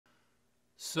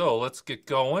So let's get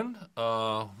going.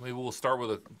 Maybe we'll start with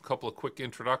a couple of quick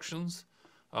introductions.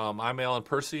 I'm Alan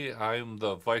Percy. I'm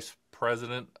the vice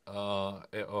president, one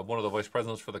of the vice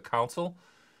presidents for the council,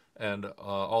 and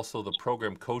also the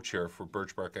program co-chair for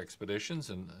Birchbark Expeditions.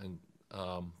 And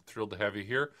thrilled to have you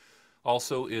here.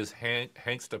 Also is Hank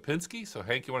Stopinski. So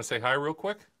Hank, you want to say hi real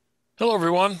quick? Hello,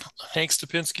 everyone. Hank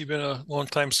Stopinski, been a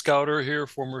longtime scouter here,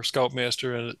 former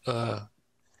scoutmaster at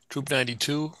Troop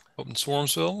 92 up in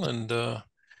Swarmsville, and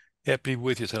happy to be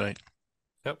with you tonight.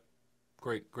 Yep.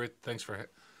 Great. Thanks for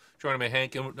joining me,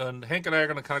 Hank. And Hank and I are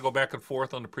going to kind of go back and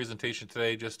forth on the presentation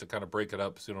today, just to kind of break it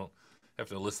up, so you don't have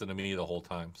to listen to me the whole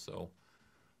time. So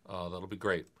that'll be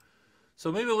great.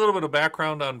 So maybe a little bit of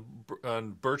background on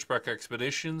Birchbark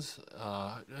Expeditions.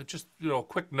 Just a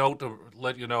quick note to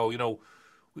let you know.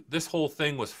 This whole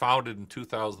thing was founded in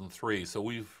 2003,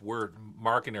 so we're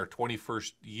marking our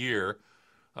 21st year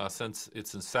since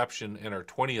its inception and our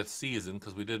 20th season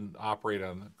because we didn't operate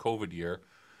on the COVID year.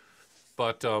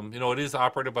 But it is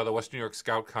operated by the West New York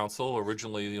Scout Council,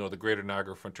 originally the Greater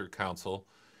Niagara Frontier Council,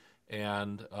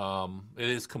 and it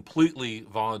is completely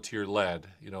volunteer led.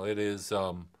 It is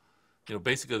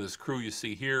basically this crew you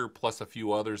see here, plus a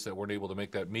few others that weren't able to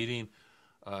make that meeting.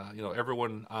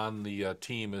 Everyone on the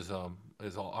team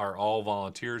are all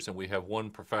volunteers, and we have one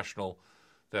professional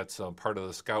that's part of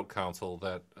the Scout Council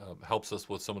that helps us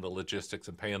with some of the logistics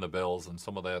and paying the bills and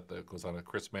some of that goes on to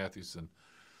Chris Matthewson.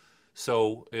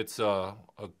 So it's a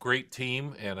great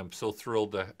team, and I'm so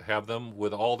thrilled to have them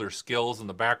with all their skills and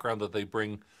the background that they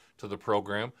bring to the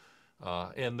program.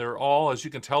 And they're all, as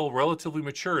you can tell, relatively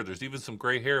mature. There's even some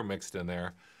gray hair mixed in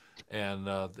there. And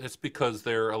it's because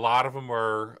a lot of them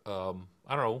are,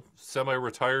 I don't know,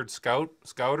 semi-retired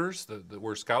scouters that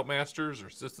were scoutmasters or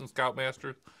assistant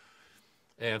scoutmasters.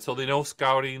 And so they know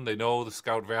scouting, they know the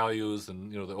scout values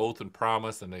and, the oath and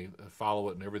promise, and they follow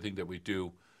it in everything that we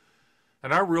do.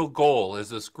 And our real goal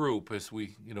as this group, as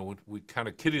we kind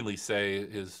of kiddingly say,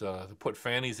 is to put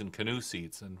fannies in canoe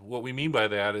seats. And what we mean by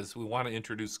that is we want to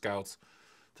introduce scouts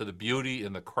to the beauty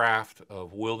and the craft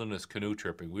of wilderness canoe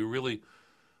tripping. We really,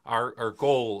 our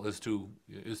goal is to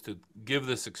give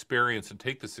this experience and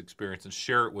take this experience and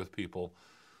share it with people,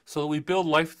 so that we build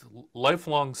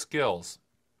lifelong skills.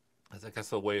 I think that's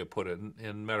the way to put it.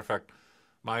 And matter of fact,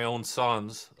 my own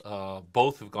sons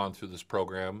both have gone through this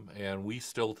program, and we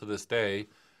still to this day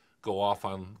go off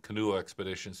on canoe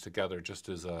expeditions together, just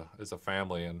as a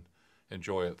family, and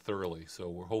enjoy it thoroughly. So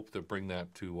we hope to bring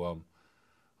that to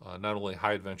not only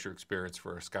high adventure experience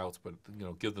for our scouts, but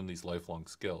give them these lifelong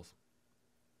skills.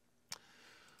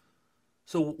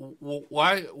 So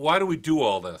why do we do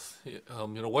all this?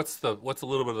 What's a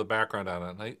little bit of the background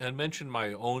on it? And I mentioned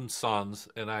my own sons,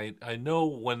 and I know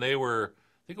when they were,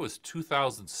 I think it was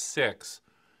 2006,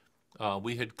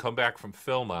 we had come back from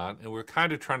Philmont, and we were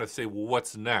kind of trying to say, well,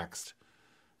 what's next?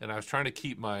 And I was trying to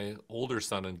keep my older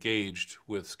son engaged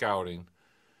with scouting,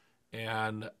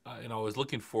 and I was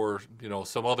looking for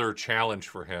some other challenge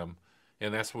for him,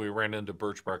 and that's when we ran into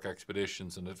Birchbark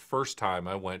Expeditions. And the first time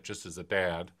I went just as a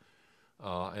dad.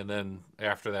 And then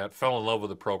after that, fell in love with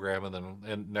the program,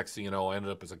 and next thing you know, I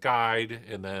ended up as a guide,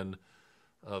 and then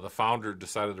the founder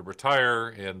decided to retire,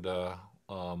 and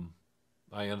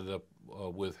I ended up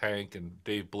with Hank and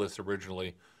Dave Bliss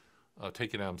originally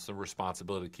taking on some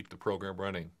responsibility to keep the program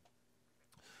running.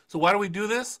 So why do we do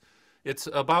this? It's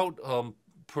about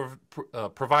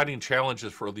providing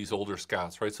challenges for these older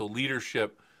scouts, right? So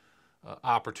leadership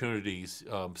opportunities,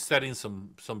 setting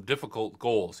some difficult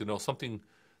goals, something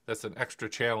that's an extra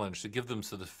challenge to give them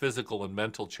the physical and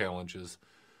mental challenges.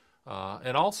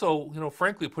 And also,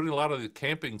 frankly, putting a lot of the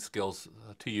camping skills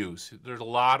to use. There's a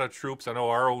lot of troops. I know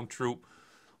our own troop,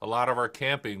 a lot of our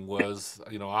camping was,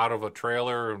 out of a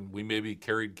trailer, and we maybe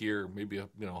carried gear, maybe,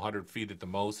 100 feet at the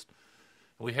most.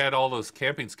 And we had all those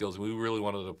camping skills, and we really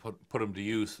wanted to put them to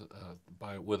use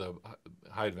with a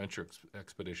high adventure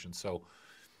expedition. So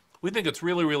we think it's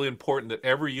really, really important that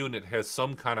every unit has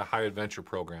some kind of high adventure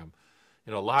program.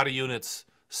 A lot of units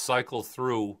cycle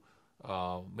through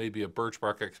maybe a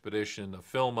Birchbark expedition, a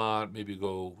Philmont, maybe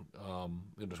go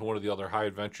to one of the other high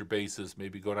adventure bases,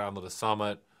 maybe go down to the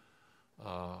summit,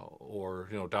 or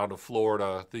down to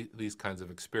Florida. These kinds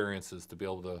of experiences to be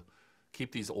able to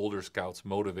keep these older scouts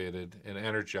motivated and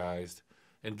energized,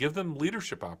 and give them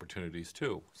leadership opportunities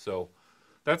too. So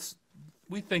that's,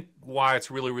 we think, why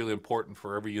it's really, really important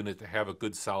for every unit to have a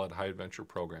good, solid high adventure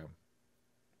program.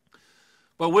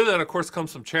 But with it, of course, comes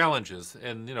some challenges,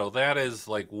 and that is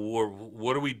like,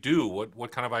 what do we do?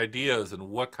 What kind of ideas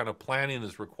and what kind of planning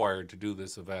is required to do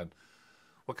this event?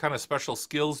 What kind of special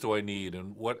skills do I need,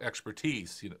 and what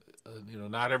expertise?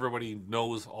 Not everybody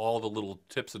knows all the little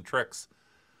tips and tricks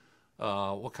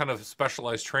What kind of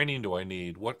specialized training do I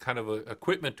need? What kind of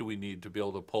equipment do we need to be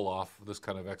able to pull off this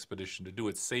kind of expedition, to do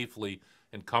it safely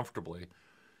and comfortably?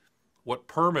 What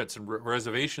permits and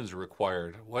reservations are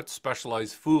required? What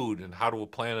specialized food, and how do we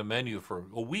plan a menu for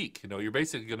a week? You're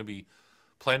basically going to be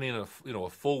planning a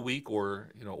full week or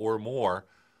more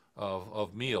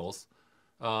of meals.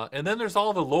 And then there's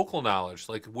all the local knowledge,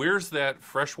 like where's that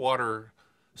freshwater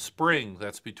spring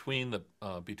that's between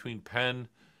Penn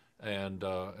and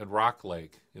Rock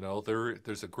Lake.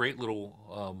 There's a great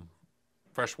little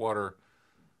freshwater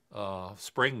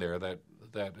spring there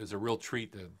that is a real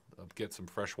treat to get some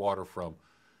fresh water from.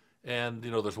 And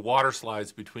there's water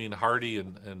slides between Hardy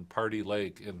and Party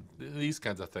Lake and these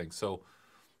kinds of things. So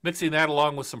mixing that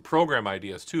along with some program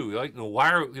ideas too, like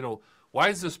why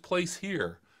is this place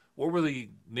here? What were the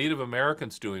Native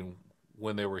Americans doing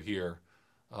when they were here?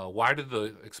 Why did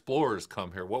the explorers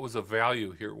come here? What was the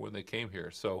value here when they came here?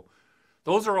 So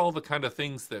those are all the kind of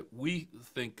things that we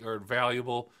think are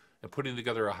valuable in putting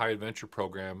together a high adventure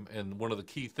program. And one of the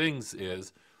key things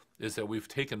is that we've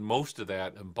taken most of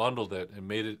that and bundled it and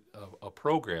made it a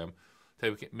program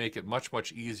to make it much,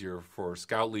 much easier for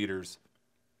scout leaders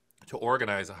to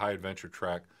organize a high adventure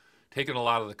trek, taken a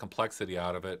lot of the complexity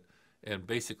out of it, and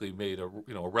basically made a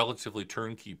relatively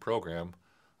turnkey program.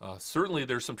 Certainly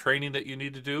there's some training that you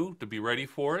need to do to be ready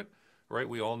for it, right?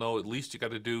 We all know at least you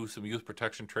got to do some youth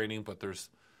protection training, but there's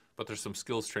some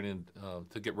skills training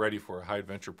to get ready for a high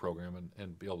adventure program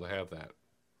and be able to have that.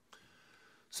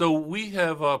 So we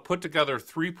have put together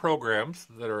 3 programs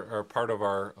that are part of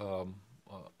our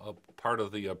part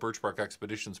of the Birchbark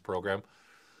Expeditions program.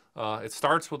 It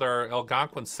starts with our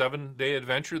Algonquin 7-day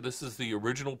adventure. This is the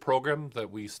original program that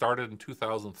we started in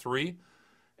 2003,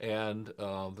 and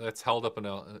that's held up in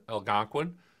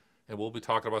Algonquin, and we'll be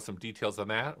talking about some details on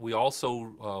that. We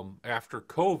also, after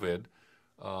COVID,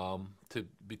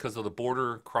 because of the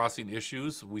border crossing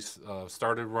issues, we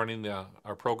started running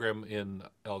our program in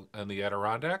the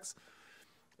Adirondacks,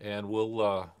 and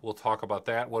we'll talk about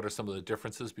that. What are some of the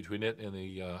differences between it and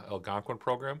the Algonquin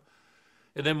program?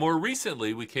 And then more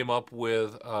recently, we came up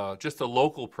with just a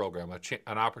local program,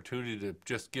 an opportunity to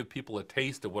just give people a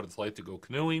taste of what it's like to go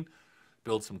canoeing,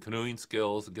 build some canoeing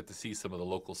skills, and get to see some of the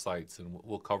local sites. And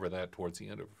we'll cover that towards the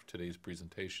end of today's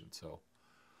presentation. So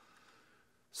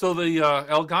the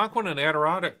Algonquin and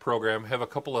Adirondack program have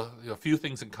a few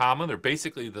things in common. They're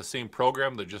basically the same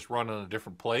program. They're just run in a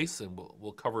different place, and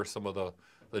we'll cover some of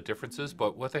the differences.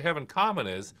 But what they have in common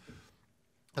is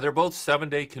they're both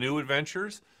 7-day canoe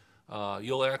adventures.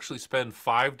 You'll actually spend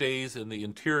 5 days in the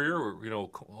interior, or,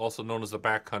 also known as the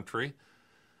backcountry.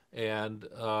 And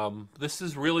this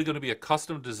is really going to be a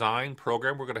custom design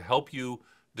program. We're going to help you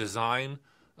design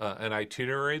an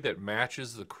itinerary that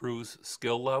matches the crew's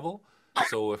skill level.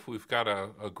 So if we've got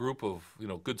a group of,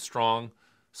 good, strong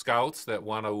scouts that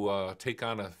want to take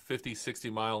on a 50,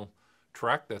 60-mile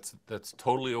trek, that's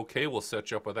totally okay. We'll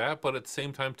set you up with that. But at the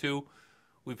same time, too,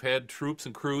 we've had troops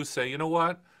and crews say, you know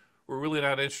what? We're really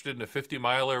not interested in a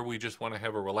 50-miler. We just want to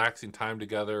have a relaxing time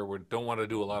together. We don't want to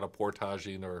do a lot of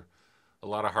portaging or a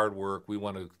lot of hard work. We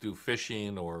want to do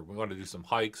fishing, or we want to do some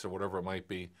hikes, or whatever it might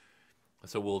be.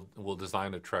 So we'll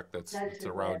design a trek that's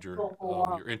around your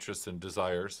interests and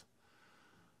desires.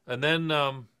 And then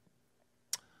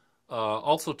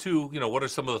also too, what are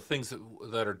some of the things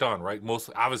that are done, right?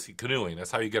 Mostly, obviously, canoeing.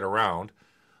 That's how you get around.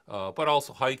 But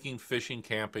also hiking, fishing,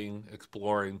 camping,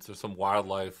 exploring, so some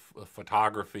wildlife,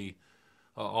 photography,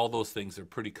 all those things are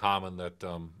pretty common that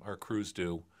our crews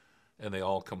do, and they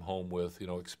all come home with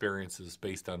experiences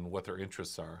based on what their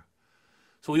interests are.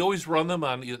 So we always run them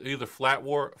on either flat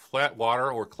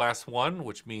water or class 1,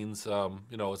 which means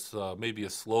it's maybe a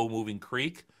slow-moving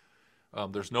creek.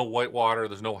 There's no white water,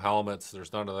 there's no helmets,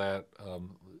 there's none of that.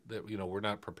 We're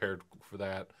not prepared for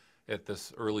that at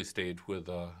this early stage with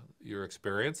your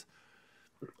experience.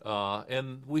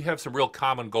 And we have some real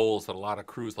common goals that a lot of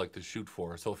crews like to shoot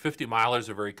for. So 50 milers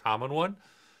are a very common one.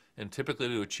 And typically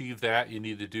to achieve that, you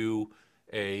need to do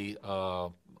a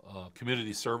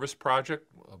community service project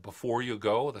before you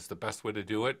go. That's the best way to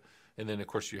do it. And then, of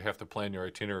course, you have to plan your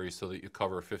itinerary so that you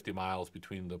cover 50 miles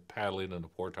between the paddling and the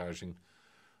portaging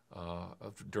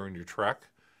during your trek.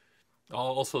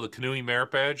 Also, the canoeing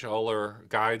merit badge, all our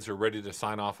guides are ready to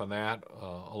sign off on that,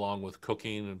 along with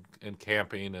cooking and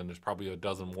camping, and there's probably a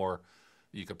dozen more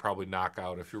you could probably knock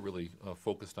out if you're really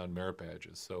focused on merit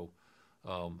badges. So,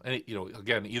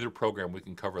 again, either program, we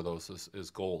can cover those as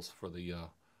goals for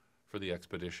the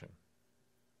expedition.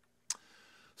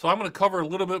 So I'm going to cover a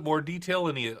little bit more detail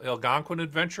in the Algonquin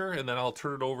adventure, and then I'll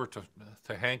turn it over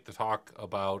to Hank to talk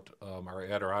about our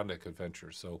Adirondack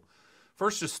adventure. So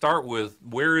first just start with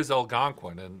where is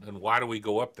Algonquin and why do we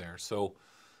go up there? So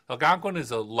Algonquin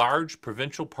is a large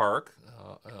provincial park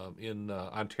in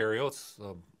Ontario. It's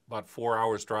about 4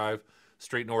 hours drive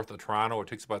straight north of Toronto. It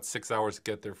takes about 6 hours to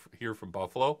get there here from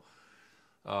Buffalo.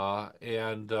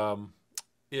 And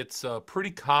it's pretty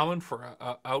common for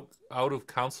out of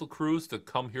council crews to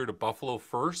come here to Buffalo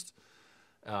first,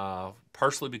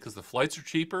 partially because the flights are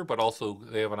cheaper, but also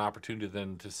they have an opportunity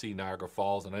then to see Niagara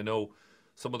Falls. And I know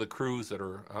some of the crews that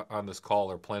are on this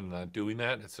call are planning on doing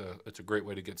that. It's a great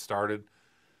way to get started.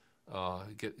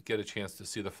 Get a chance to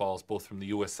see the falls both from the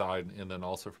U.S. side and then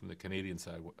also from the Canadian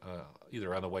side,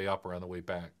 either on the way up or on the way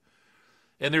back.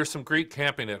 And there's some great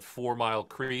camping at 4 Mile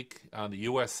Creek on the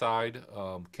U.S. side.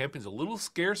 Camping's a little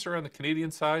scarcer on the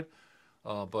Canadian side,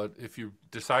 but if you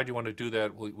decide you want to do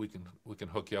that, we can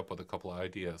hook you up with a couple of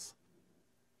ideas.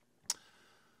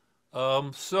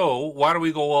 So why do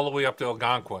we go all the way up to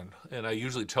Algonquin? And I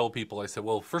usually tell people, I said,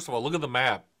 well, first of all, look at the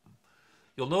map.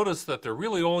 You'll notice that there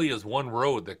really only is one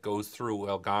road that goes through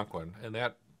Algonquin, and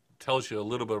that tells you a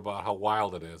little bit about how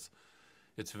wild it is.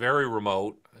 It's very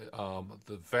remote.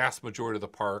 The vast majority of the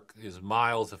park is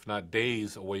miles, if not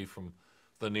days, away from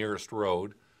the nearest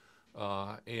road.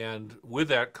 And with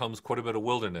that comes quite a bit of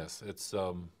wilderness. It's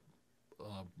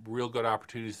real good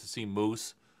opportunities to see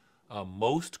moose.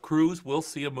 Most crews will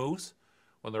see a moose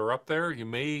when they're up there. You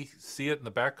may see it in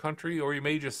the backcountry, or you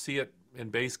may just see it in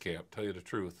base camp, tell you the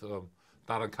truth.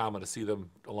 Not uncommon to see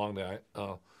them along the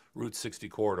Route 60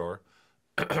 corridor.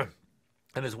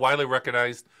 And is widely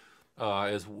recognized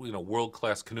as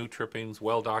world-class canoe trippings,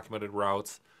 well-documented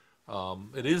routes.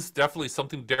 It is definitely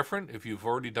something different. If you've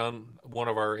already done one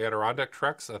of our Adirondack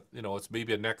treks, it's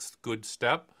maybe a next good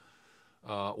step.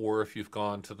 Or if you've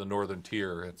gone to the northern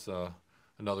tier, it's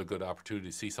another good opportunity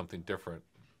to see something different.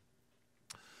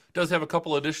 It does have a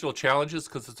couple additional challenges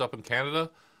because it's up in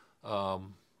Canada.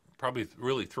 Probably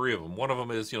really three of them. One of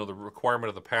them is, the requirement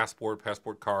of the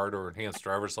passport card, or enhanced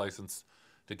driver's license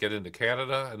to get into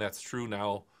Canada, and that's true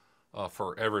now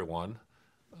for everyone.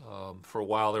 For a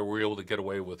while there, we were able to get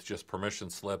away with just permission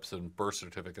slips and birth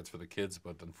certificates for the kids,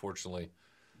 but unfortunately,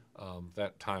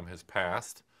 that time has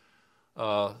passed.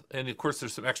 And of course,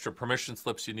 there's some extra permission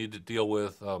slips you need to deal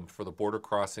with for the border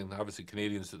crossing. Obviously,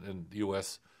 Canadians and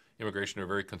U.S. immigration are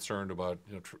very concerned about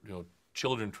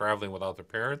children traveling without their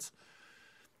parents.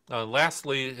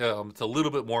 Lastly, it's a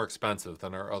little bit more expensive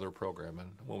than our other program, and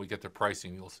when we get to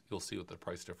pricing, you'll see what the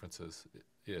price difference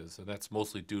is, and that's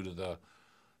mostly due to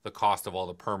the cost of all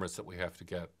the permits that we have to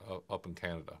get up in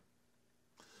Canada.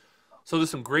 So there's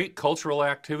some great cultural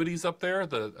activities up there.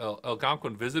 The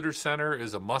Algonquin Visitor Center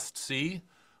is a must-see.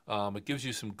 It gives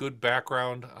you some good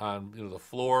background on the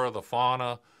flora, the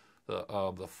fauna,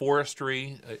 the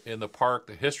forestry in the park,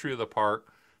 the history of the park.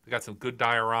 They got some good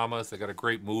dioramas. They got a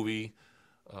great movie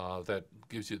that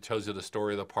tells you the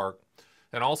story of the park.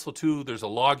 And also, too, there's a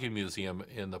logging museum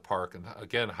in the park, and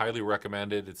again, highly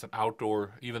recommended. It's an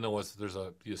outdoor, even though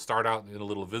you start out in a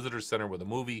little visitor center with a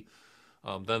movie,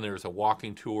 then there's a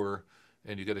walking tour,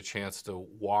 and you get a chance to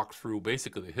walk through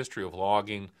basically the history of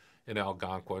logging in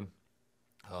Algonquin.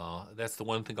 That's the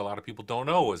one thing a lot of people don't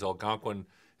know, is Algonquin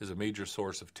is a major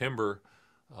source of timber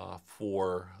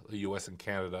for the U.S. and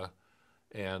Canada,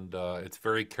 and it's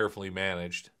very carefully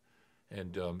managed.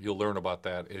 And you'll learn about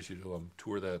that as you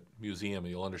tour that museum,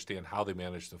 and you'll understand how they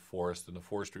manage the forest and the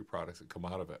forestry products that come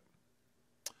out of it.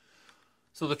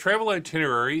 So the travel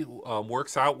itinerary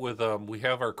works out with, we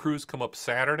have our crews come up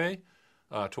Saturday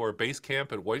to our base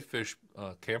camp at Whitefish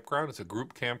Campground. It's a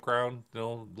group campground,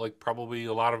 like probably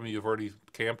a lot of them you've already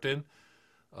camped in,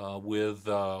 with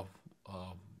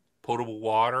potable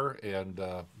water and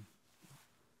a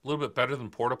little bit better than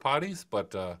porta potties,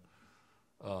 but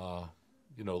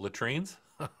latrines.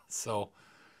 So,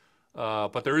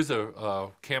 but there is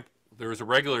there is a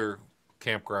regular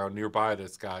campground nearby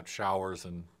that's got showers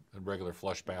and regular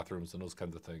flush bathrooms and those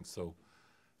kinds of things. So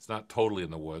it's not totally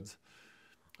in the woods.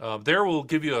 There we'll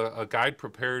give you a guide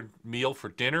prepared meal for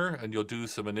dinner, and you'll do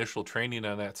some initial training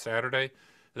on that Saturday.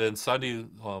 And then Sunday,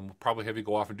 we'll probably have you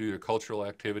go off and do your cultural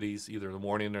activities, either in the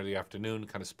morning or the afternoon,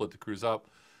 kind of split the crews up,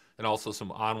 and also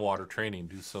some on-water training,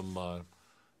 do some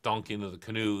dunking of the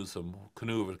canoes, some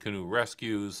canoe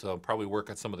rescues, probably work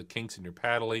on some of the kinks in your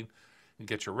paddling and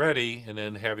get you ready, and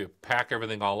then have you pack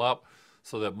everything all up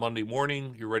so that Monday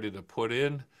morning you're ready to put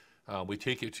in. We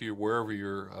take you to wherever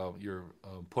your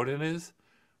put in is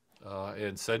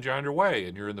and send you on your way,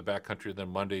 and you're in the backcountry then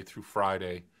Monday through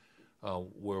Friday,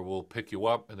 where we'll pick you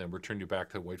up and then return you back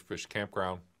to Whitefish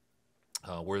Campground,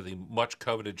 where the much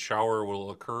coveted shower will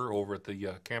occur over at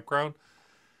the campground.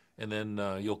 and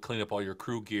then you'll clean up all your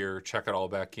crew gear, check it all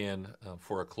back in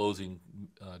for a closing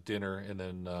dinner, and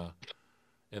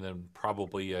then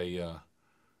probably a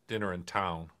dinner in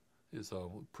town is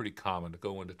pretty common to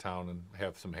go into town and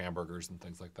have some hamburgers and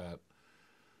things like that.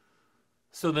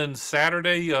 So then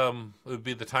Saturday would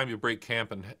be the time you break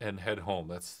camp and head home.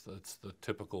 That's the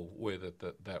typical way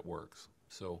that works.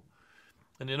 So,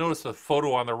 and you notice the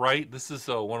photo on the right. This is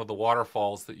one of the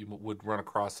waterfalls that you would run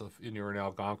across in you're in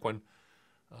Algonquin,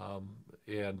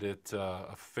 and it's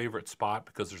a favorite spot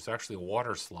because there's actually a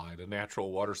water slide, a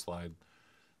natural water slide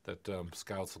that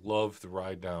scouts love to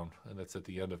ride down, and it's at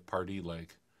the end of Pardee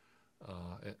Lake.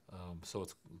 So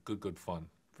it's good fun,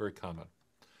 very common.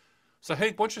 So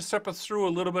Hank, why don't you step us through a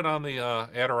little bit on the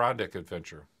Adirondack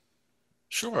adventure?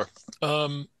 Sure.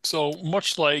 So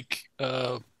much like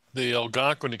the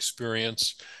Algonquin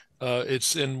experience,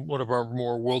 it's in one of our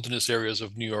more wilderness areas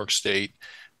of New York State.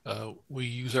 We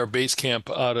use our base camp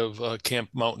out of Camp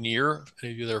Mountaineer.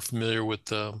 Any of you that are familiar with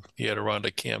the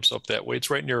Adirondack camps up that way,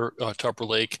 it's right near Tupper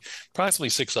Lake, approximately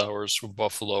 6 hours from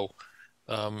Buffalo.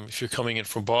 If you're coming in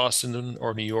from Boston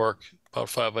or New York, about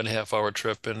 5.5 hour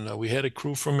trip. And we had a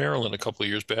crew from Maryland a couple of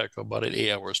years back, about an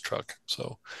 8 hours truck.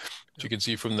 So as you can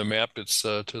see from the map, it's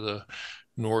to the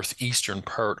northeastern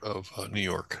part of New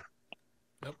York.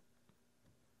 Yep.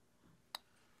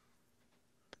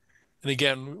 And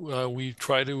again, we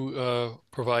try to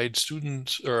provide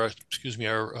students, or excuse me,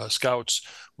 our scouts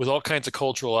with all kinds of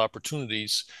cultural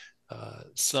opportunities.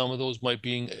 Some of those might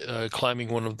be climbing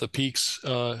one of the peaks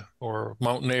or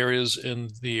mountain areas in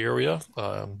the area.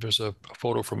 There's a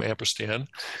photo from Ampersand.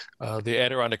 The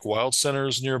Adirondack Wild Center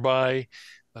is nearby,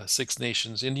 Six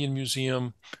Nations Indian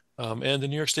Museum, and the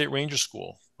New York State Ranger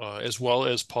School, as well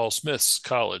as Paul Smith's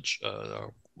College.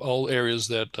 All areas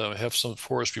that have some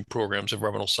forestry programs,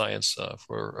 environmental science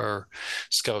for our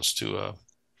scouts to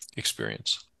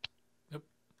experience.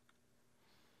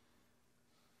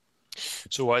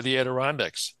 So why the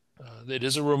Adirondacks? It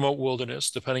is a remote wilderness.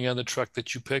 Depending on the truck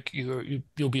that you pick,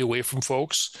 you'll be away from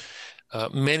folks.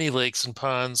 Many lakes and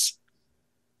ponds.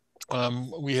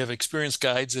 We have experienced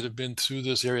guides that have been through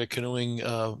this area canoeing,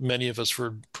 many of us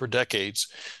for decades.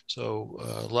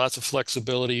 So lots of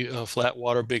flexibility, flat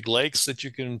water, big lakes that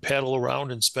you can paddle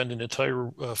around and spend an entire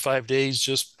 5 days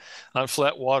just on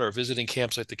flat water, visiting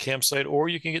campsite to campsite, or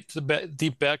you can get to the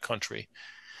deep backcountry.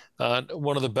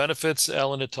 One of the benefits,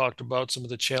 Alan had talked about some of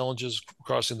the challenges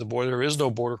crossing the border. There is no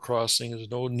border crossing.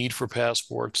 There's no need for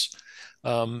passports.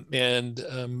 Because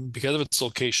of its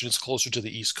location, it's closer to the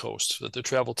East Coast, so that the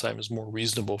travel time is more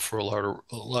reasonable for a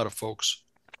lot of folks.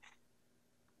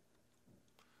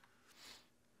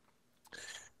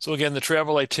 So again, the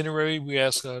travel itinerary, we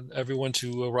ask everyone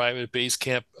to arrive at base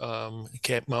camp,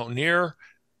 Camp Mountaineer.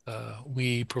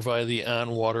 We provide the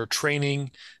on-water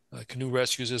training, canoe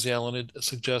rescues, as Alan had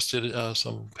suggested,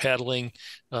 some paddling,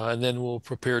 and then we'll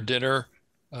prepare dinner,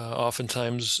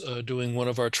 oftentimes doing one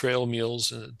of our trail meals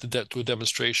to do a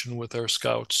demonstration with our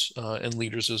scouts and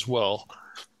leaders as well.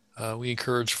 We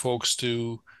encourage folks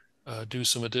to do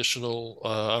some additional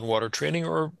on-water training,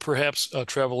 or perhaps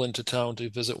travel into town to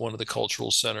visit one of the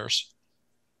cultural centers.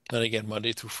 And again,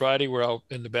 Monday through Friday, we're out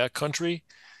in the backcountry.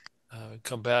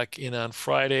 Come back in on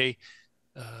Friday,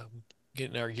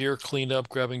 getting our gear cleaned up,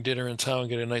 grabbing dinner in town,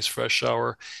 get a nice fresh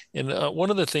shower. And one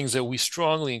of the things that we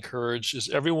strongly encourage is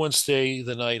everyone stay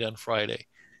the night on Friday.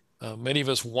 Many of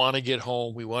us want to get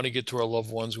home. We want to get to our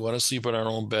loved ones. We want to sleep in our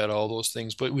own bed, all those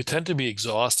things. But we tend to be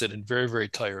exhausted and very, very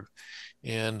tired.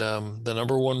 And the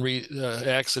number one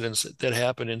accidents that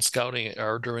happen in scouting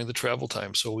are during the travel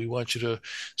time. So we want you to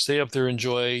stay up there,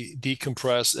 enjoy,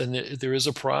 decompress. And there is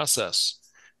a process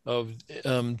of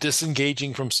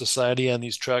disengaging from society on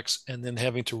these treks and then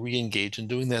having to re-engage, and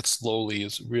doing that slowly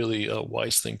is really a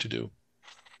wise thing to do.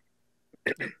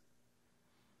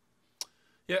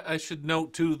 Yeah, I should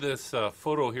note too, this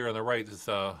photo here on the right is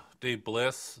Dave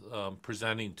Bliss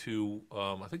presenting to,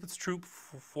 I think it's Troop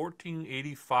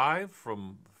 1485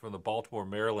 from the Baltimore,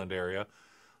 Maryland area,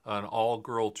 an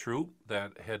all-girl troop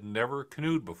that had never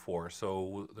canoed before.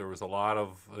 So there was a lot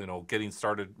of, getting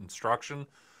started instruction.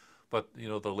 But,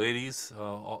 the ladies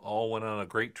all went on a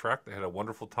great trek. They had a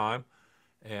wonderful time.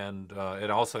 And it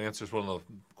also answers one of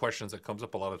the questions that comes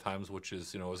up a lot of times, which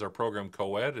is, is our program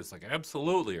co-ed? It's like,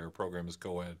 absolutely, our program is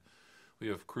co-ed. We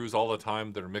have crews all the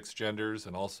time that are mixed genders,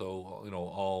 and also,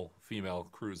 all female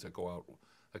crews that go out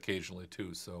occasionally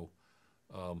too. So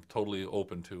totally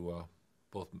open to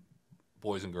both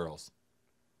boys and girls.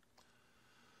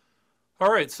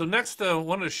 All right, so next I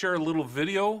wanted to share a little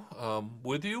video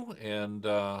with you, and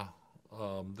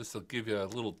this will give you a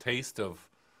little taste of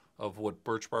what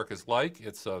Birchbark is like.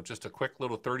 It's just a quick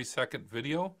little 30-second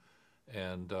video.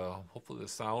 And hopefully the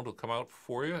sound will come out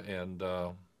for you, and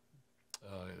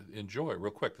enjoy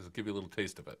real quick. This will give you a little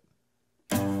taste of it.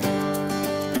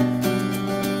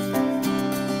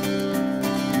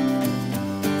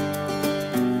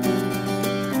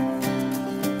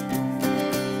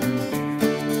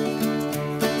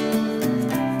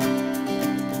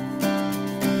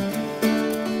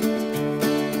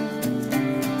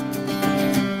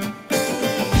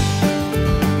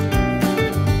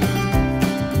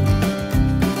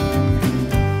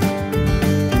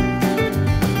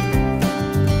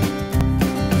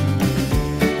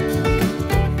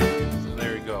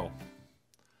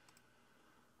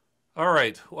 All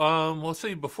right. Let's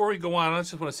see. Before we go on, I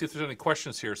just want to see if there's any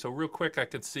questions here. So real quick, I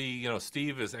can see,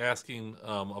 Steve is asking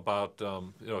about,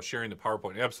 sharing the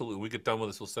PowerPoint. Absolutely. When we get done with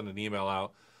this, we'll send an email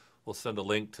out. We'll send a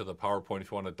link to the PowerPoint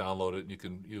if you want to download it.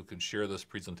 And you can share this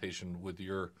presentation with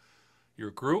your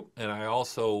group. And I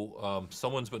also,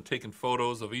 someone's been taking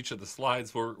photos of each of the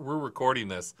slides. We're recording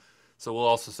this, so we'll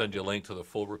also send you a link to the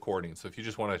full recording. So if you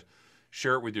just want to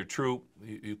share it with your troop,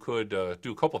 you could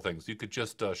do a couple things. You could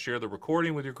just share the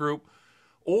recording with your group,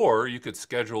 or you could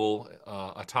schedule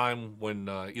a time when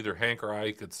either Hank or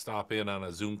I could stop in on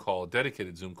a Zoom call, a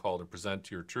dedicated Zoom call, to present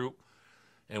to your troop.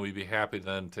 And we'd be happy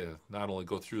then to not only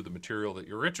go through the material that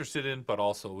you're interested in, but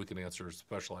also we can answer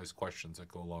specialized questions that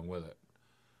go along with it.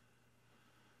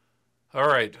 All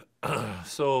right.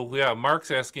 So, yeah,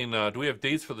 Mark's asking, do we have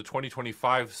dates for the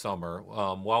 2025 summer?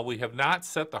 While we have not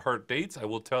set the hard dates, I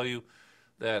will tell you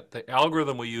that the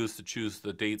algorithm we use to choose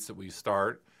the dates that we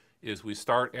start is we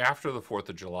start after the 4th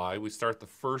of July. We start the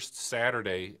first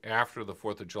Saturday after the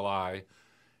 4th of July,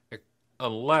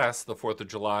 unless the 4th of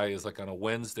July is like on a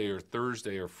Wednesday or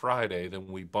Thursday or Friday, then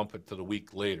we bump it to the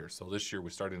week later. So this year we're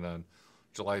starting on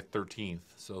July 13th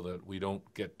so that we don't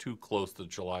get too close to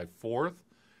July 4th.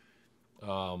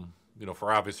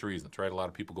 For obvious reasons, right? A lot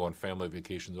of people go on family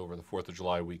vacations over the 4th of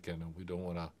July weekend, and we don't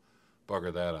want to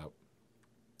bugger that up.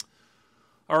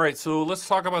 All right, so let's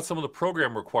talk about some of the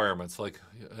program requirements, like,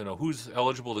 who's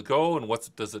eligible to go and what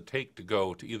does it take to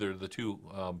go to either of the two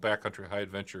backcountry high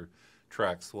adventure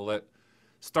treks. Well, that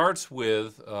starts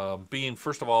with being,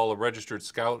 first of all, a registered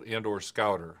scout and or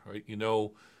scouter, right?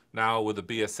 Now with the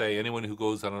BSA, anyone who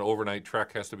goes on an overnight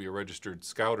trek has to be a registered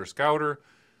scout or scouter.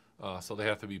 So they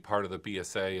have to be part of the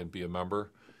BSA and be a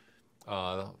member.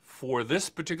 For this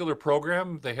particular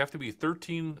program, they have to be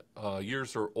 13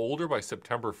 years or older by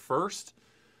September 1st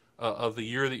of the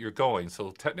year that you're going.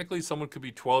 So technically someone could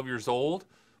be 12 years old,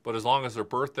 but as long as their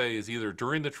birthday is either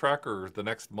during the trek or the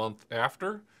next month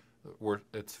after,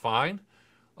 it's fine.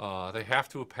 They have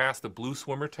to have passed the blue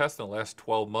swimmer test in the last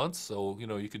 12 months. So,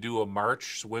 you could do a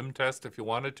March swim test if you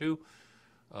wanted to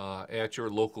at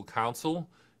your local council.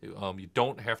 You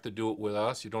don't have to do it with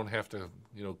us. You don't have to,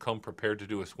 come prepared to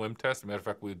do a swim test. As a matter of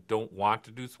fact, we don't want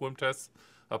to do swim tests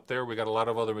up there. We got a lot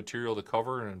of other material to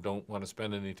cover and don't want to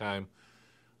spend any time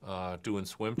doing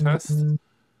swim tests.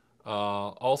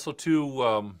 Also,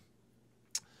 too,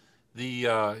 you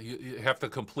have to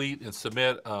complete and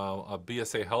submit a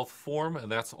BSA health form,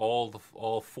 and that's all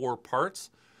 4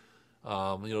 parts.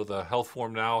 The health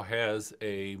form now has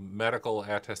a medical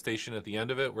attestation at the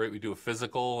end of it, where we do a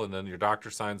physical, and then your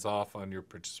doctor signs off on your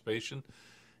participation.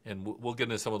 And we'll get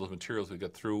into some of those materials we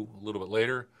get through a little bit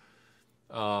later.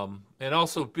 And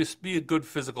also, just be a good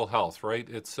physical health, right?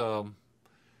 It's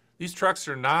these treks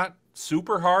are not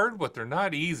super hard, but they're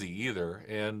not easy either.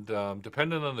 And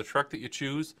depending on the trek that you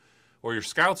choose, or your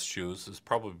scouts choose, is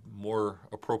probably more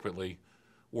appropriately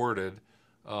worded.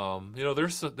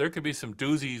 There could be some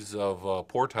doozies of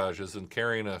portages, and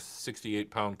carrying a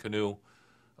 68-pound canoe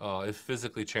is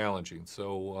physically challenging.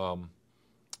 So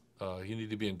you need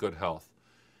to be in good health.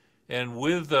 And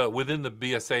within the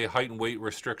BSA height and weight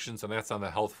restrictions, and that's on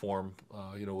the health form,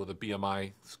 with a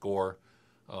BMI score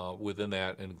within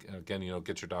that, and again,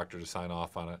 get your doctor to sign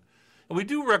off on it. And we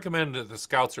do recommend that the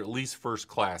scouts are at least first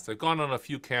class. They've gone on a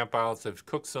few campouts, they've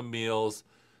cooked some meals.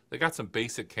 They got some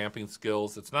basic camping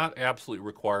skills. It's not absolutely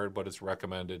required, but it's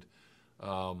recommended.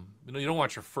 You don't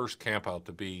want your first camp out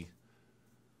to be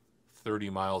 30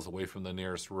 miles away from the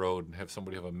nearest road and have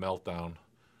somebody have a meltdown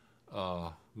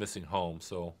missing home.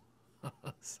 So,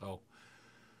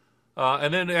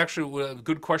 and then actually, a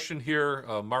good question here.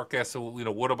 Mark asked,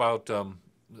 what about,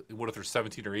 what if they're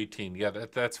 17 or 18? Yeah,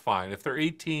 that's fine. If they're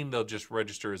 18, they'll just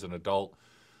register as an adult.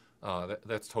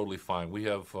 That's totally fine. We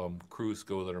have crews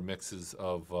go that are mixes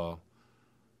of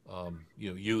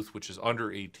youth, which is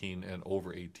under 18, and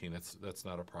over 18. That's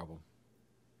not a problem.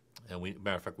 And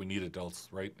matter of fact, we need adults,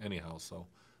 right? Anyhow, so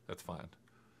that's fine.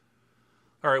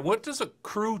 All right, what does a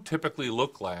crew typically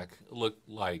look like?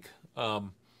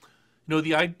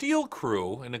 The ideal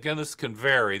crew, and again, this can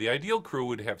vary, the ideal crew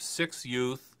would have 6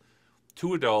 youth,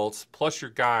 2 adults, plus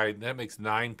your guide. That makes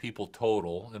 9 people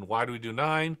total. And why do we do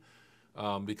 9?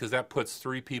 Because that puts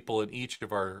 3 people in each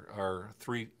of our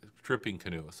 3 tripping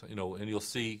canoes. And you'll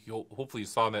see, hopefully you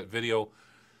saw in that video,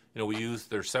 we use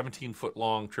their 17-foot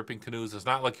long tripping canoes. It's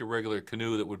not like your regular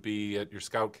canoe that would be at your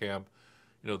scout camp.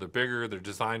 They're bigger. They're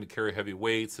designed to carry heavy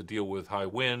weights, to deal with high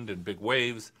wind and big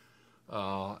waves.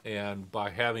 And by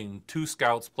having 2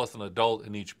 scouts plus an adult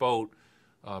in each boat,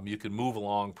 you can move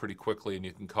along pretty quickly, and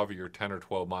you can cover your 10 or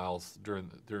 12 miles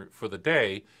for the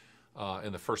day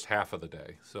in the first half of the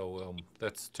day. So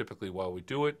that's typically why we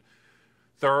do it.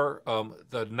 The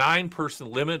 9-person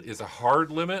limit is a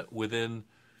hard limit within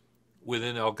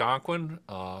Algonquin,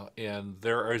 and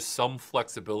there is some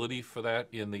flexibility for that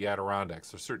in the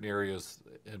Adirondacks. There's certain areas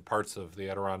and parts of the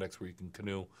Adirondacks where you can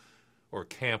canoe or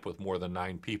camp with more than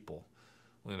 9 people.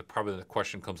 Probably the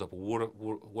question comes up,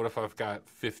 what if I've got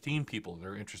 15 people that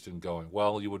are interested in going?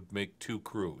 Well, you would make 2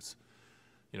 crews.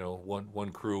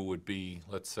 One crew would be,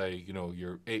 let's say,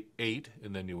 you're 8,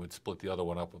 and then you would split the other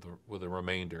one up with a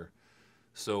remainder.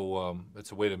 So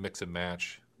it's a way to mix and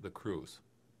match the crews.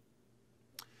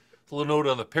 A little note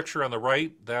on the picture on the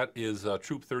right, that is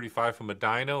Troop 35 from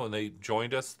Medina, and they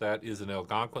joined us. That is in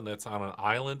Algonquin. That's on an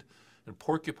island in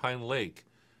Porcupine Lake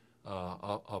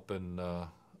up in the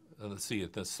sea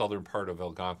at the southern part of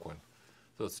Algonquin.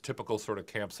 So it's a typical sort of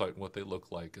campsite and what they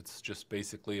look like. It's just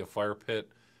basically a fire pit,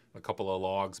 a couple of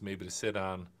logs maybe to sit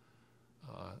on.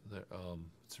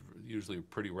 It's usually a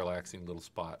pretty relaxing little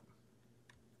spot.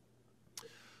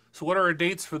 So what are our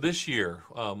dates for this year?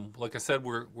 Like I said,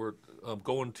 we're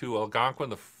going to Algonquin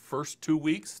the first 2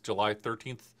 weeks, July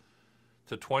 13th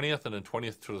to 20th, and then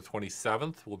 20th to the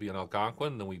 27th. We'll be in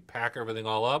Algonquin. Then we pack everything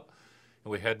all up,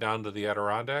 and we head down to the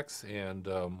Adirondacks. And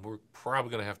we're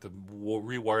probably going to have to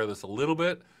rewire this a little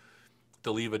bit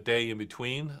to leave a day in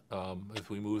between if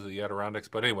we move to the Adirondacks.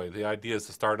 But anyway, the idea is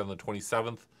to start on the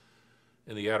 27th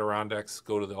in the Adirondacks,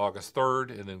 go to the August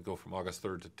 3rd, and then go from August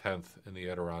 3rd to 10th in the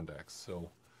Adirondacks.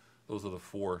 So those are the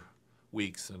 4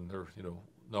 weeks, and they're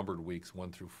numbered weeks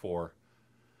 1 through 4.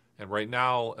 And right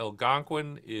now,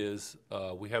 Algonquin is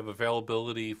we have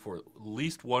availability for at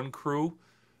least 1 crew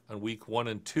on week 1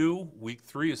 and 2. Week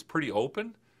 3 is pretty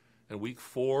open, and week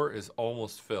 4 is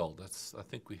almost filled. I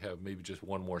think we have maybe just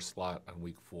 1 more slot on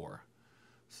week 4.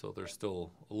 So there's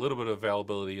still a little bit of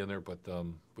availability in there, but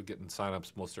we're getting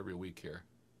signups most every week here.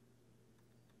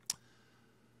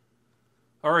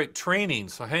 All right, training.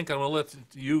 So Hank, I'm going to let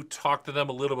you talk to them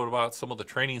a little bit about some of the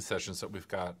training sessions that we've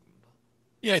got.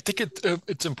 Yeah, I think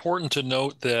it's important to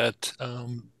note that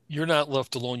you're not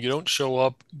left alone. You don't show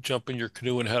up, jump in your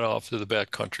canoe, and head off to the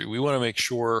backcountry. We want to make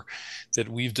sure that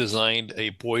we've designed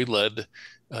a boy-led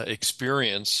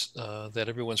experience that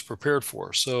everyone's prepared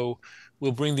for. So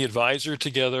we'll bring the advisor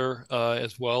together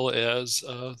as well as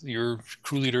your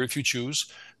crew leader, if you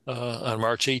choose, on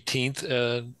March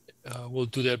 18th. We'll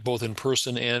do that both in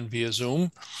person and via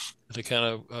Zoom to kind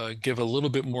of give a little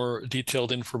bit more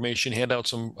detailed information, hand out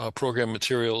some program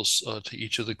materials to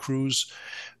each of the crews.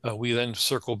 We then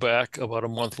circle back about a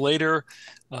month later,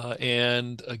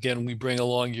 and again, we bring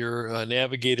along your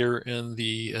navigator and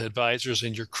the advisors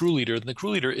and your crew leader. And the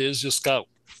crew leader is your scout.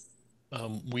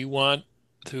 We want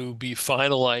to be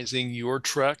finalizing your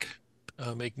trek,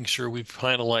 making sure we've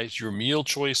finalized your meal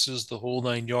choices, the whole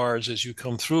 9 yards as you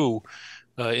come through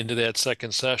into that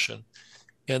second session.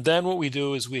 And then what we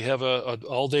do is we have an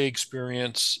all-day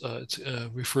experience, it's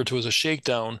referred to as a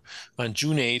shakedown, on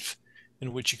June 8th,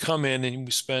 in which you come in and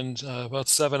we spend about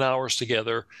 7 hours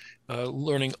together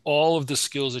learning all of the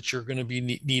skills that you're going to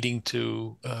be needing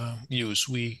to use.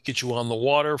 We get you on the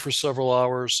water for several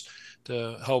hours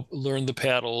to help learn the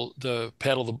paddle the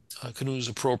canoes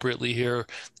appropriately here,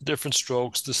 the different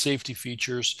strokes, the safety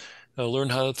features. Learn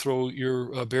how to throw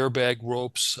your bear bag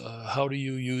ropes. How do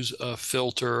you use a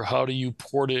filter? How do you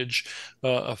portage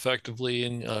effectively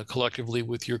and collectively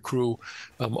with your crew?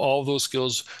 All of those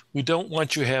skills. We don't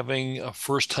want you having a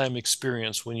first-time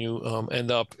experience when you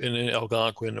end up in an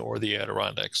Algonquin or the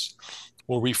Adirondacks.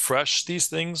 We'll refresh these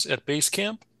things at base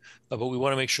camp, but we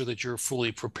want to make sure that you're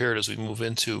fully prepared as we move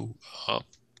into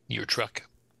your trek.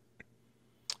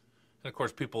 And of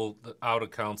course, people out of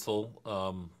council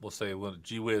will say, "Well,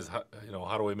 gee whiz, how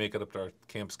do I make it up to our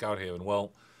Camp Scout Haven?"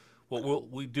 Well, what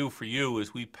we do for you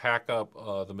is we pack up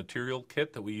the material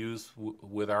kit that we use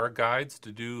with our guides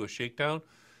to do a shakedown,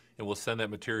 and we'll send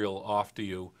that material off to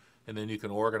you, and then you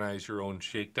can organize your own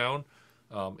shakedown.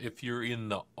 If you're in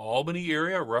the Albany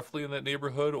area, roughly in that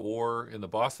neighborhood, or in the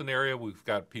Boston area, we've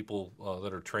got people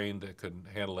that are trained that can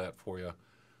handle that for you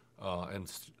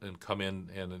and come in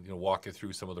and walk you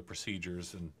through some of the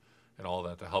procedures and all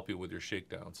that to help you with your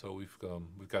shakedown. So we've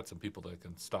got some people that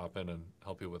can stop in and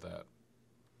help you with that.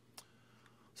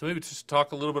 So maybe just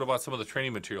talk a little bit about some of the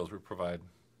training materials we provide.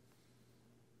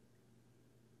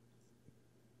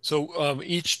 So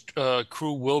each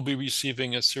crew will be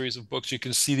receiving a series of books. You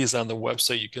can see these on the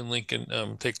website. You can link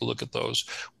and take a look at those.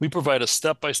 We provide a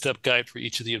step-by-step guide for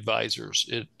each of the advisors.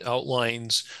 It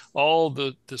outlines all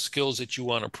the skills that you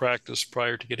want to practice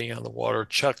prior to getting on the water,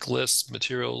 checklists,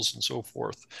 materials, and so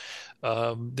forth.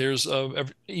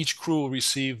 Each crew will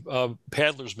receive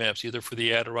paddler's maps, either for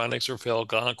the Adirondacks or for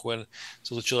Algonquin,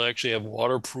 so that you'll actually have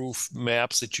waterproof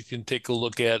maps that you can take a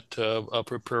look at to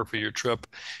prepare for your trip.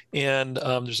 And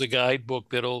there's a guidebook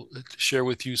that'll share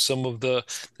with you some of the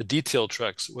detailed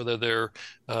treks, whether they're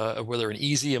an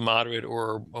easy, a moderate,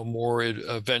 or a more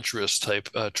adventurous type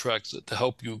treks to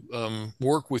help you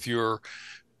work with your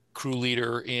crew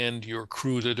leader and your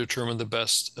crew to determine the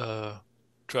best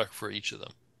trek for each of them.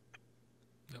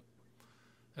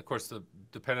 Of course,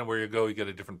 depending on where you go, you get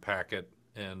a different packet.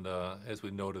 And as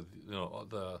we noted,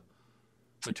 the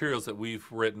materials that we've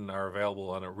written are available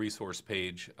on a resource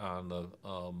page on the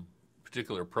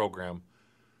particular program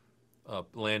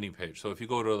landing page. So if you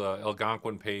go to the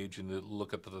Algonquin page and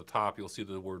look at the top, you'll see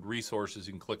the word resources.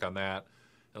 You can click on that.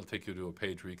 It'll take you to a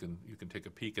page where you can take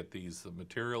a peek at these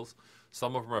materials.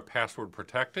 Some of them are password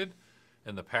protected,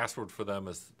 and the password for them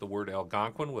is the word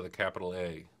Algonquin with a capital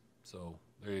A. So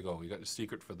there you go. You got your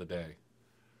secret for the day.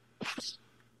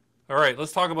 All right,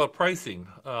 let's talk about pricing.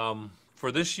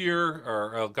 For this year,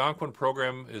 our Algonquin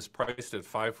program is priced at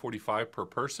 $545 per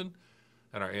person,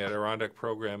 and our Adirondack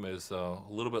program is a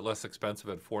little bit less expensive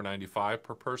at $495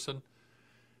 per person.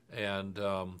 And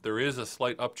there is a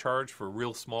slight upcharge for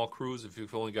real small crews. If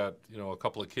you've only got a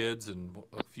couple of kids and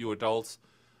a few adults,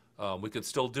 we could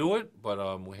still do it,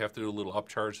 but we have to do a little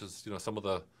upcharge as some of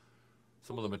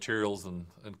the materials and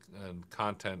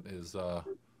content is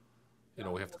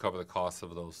we have to cover the costs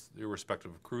of those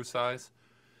irrespective of crew size.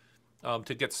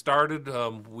 To get started,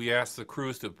 we asked the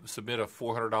crews to submit a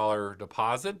 $400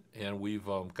 deposit, and we've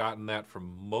gotten that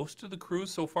from most of the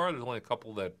crews so far. There's only a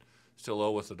couple that still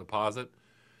owe us a deposit.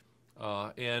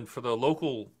 And for the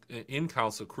local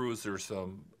in-council crews, there's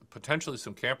potentially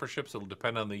some camperships. It'll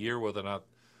depend on the year whether or not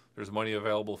there's money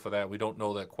available for that. We don't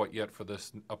know that quite yet for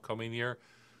this upcoming year.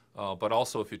 But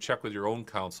also, if you check with your own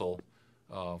council,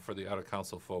 for the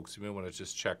out-of-council folks, you may want to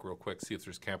just check real quick, see if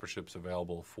there's camperships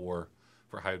available for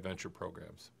high adventure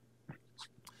programs.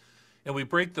 And we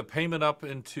break the payment up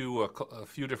into a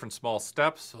few different small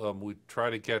steps. We try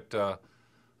to get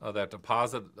that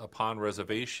deposit upon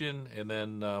reservation, and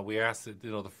then we ask that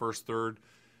the first third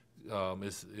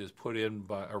is put in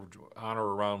on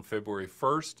or around February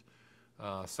 1st,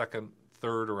 second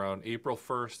third around April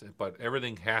 1st, but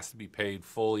everything has to be paid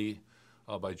fully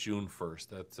by June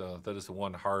 1st. That is the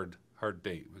one hard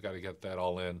date. We got to get that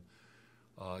all in.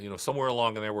 Somewhere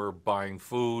along in there, we're buying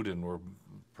food and we're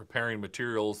preparing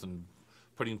materials and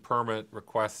putting permit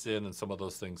requests in and some of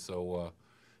those things. So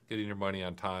getting your money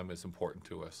on time is important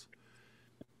to us.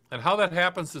 And how that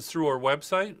happens is through our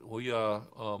website.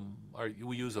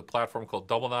 We use a platform called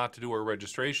Double Knot to do our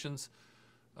registrations.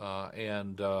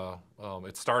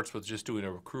 It starts with just doing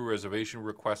a crew reservation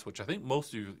request, which I think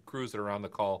most of you crews that are on the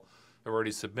call have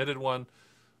already submitted one.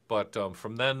 But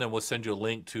from then we'll send you a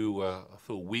link to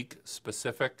a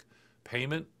week-specific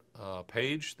payment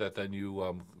page that then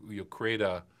you create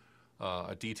a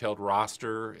detailed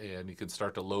roster, and you can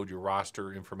start to load your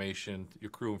roster information,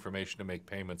 your crew information, to make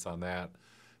payments on that.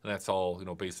 And that's all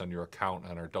based on your account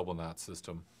on our Double Knot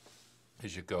system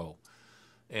as you go.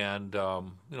 And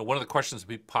one of the questions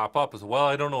that pop up is, well,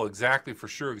 I don't know exactly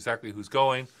who's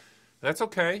going. That's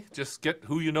okay. Just get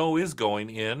who is going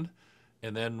in.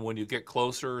 And then when you get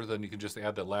closer, then you can just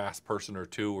add the last person or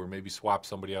two, or maybe swap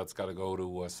somebody else got to go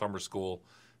to summer school.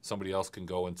 Somebody else can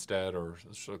go instead, or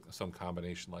some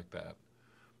combination like that.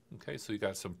 Okay, so you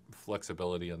got some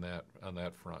flexibility on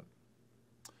that front.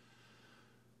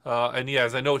 And yeah,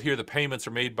 as I note here, the payments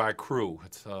are made by crew.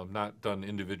 It's not done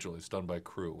individually. It's done by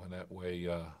crew, and that way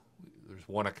there's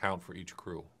one account for each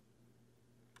crew.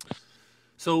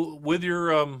 So with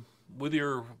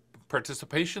your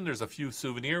participation, there's a few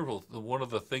souvenirs. Well, one of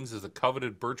the things is a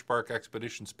coveted Birchbark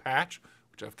Expeditions patch,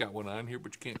 which I've got one on here,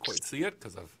 but you can't quite see it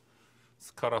because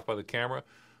it's cut off by the camera.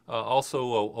 Also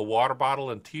a water bottle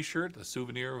and t-shirt, a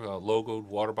souvenir, logoed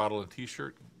water bottle and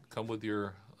t-shirt come with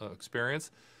your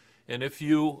experience. And if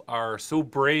you are so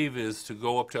brave as to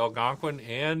go up to Algonquin,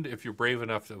 and if you're brave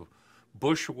enough to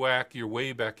bushwhack your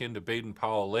way back into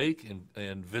Baden-Powell Lake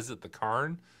and visit the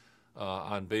cairn,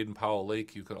 on Baden-Powell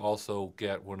Lake, you can also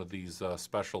get one of these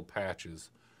special patches,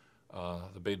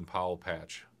 the Baden-Powell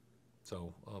patch.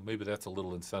 So maybe that's a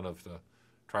little incentive to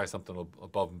try something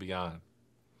above and beyond.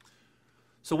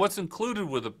 So what's included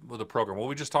with the program? Well,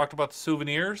 we just talked about the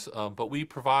souvenirs, but we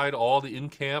provide all the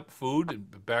in-camp food and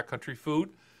backcountry food.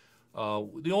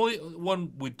 The only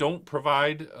one we don't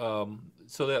provide,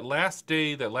 so that last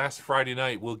day, that last Friday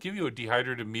night, we'll give you a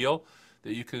dehydrated meal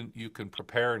that you can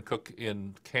prepare and cook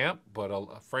in camp.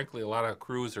 But frankly, a lot of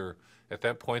crews are at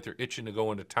that point they're itching to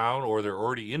go into town, or they're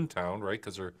already in town, right?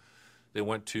 Because they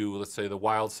went to, let's say, the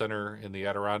Wild Center in the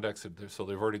Adirondacks, so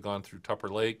they've already gone through Tupper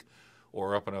Lake.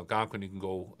 Or up in Algonquin, you can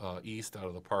go east out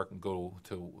of the park and go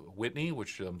to Whitney,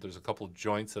 which there's a couple of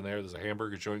joints in there. There's a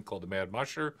hamburger joint called the Mad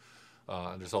Musher.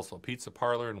 And there's also a pizza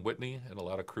parlor in Whitney. And a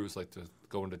lot of crews like to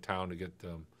go into town to get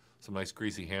some nice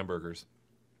greasy hamburgers.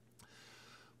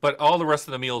 But all the rest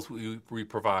of the meals we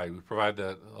provide. We provide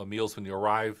the meals when you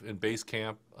arrive in base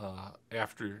camp.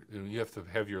 After you have to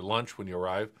have your lunch when you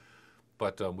arrive.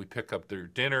 But we pick up their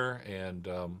dinner and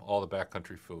all the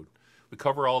backcountry food. We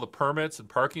cover all the permits and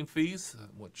parking fees,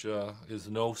 which is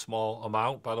no small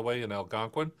amount, by the way, in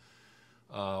Algonquin.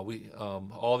 All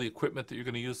the equipment that you're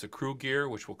going to use, the crew gear,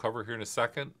 which we'll cover here in a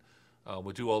second.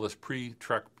 We do all this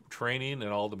pre-trek training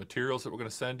and all the materials that we're going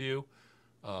to send you.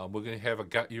 We're going to have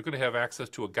you're going to have access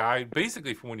to a guide.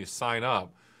 Basically, from when you sign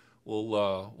up,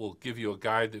 we'll give you a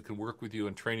guide that can work with you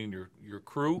in training your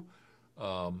crew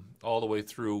all the way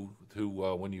through to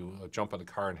when you jump in the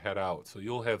car and head out. So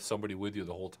you'll have somebody with you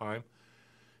the whole time.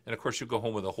 And of course, you'll go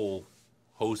home with a whole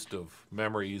host of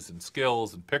memories and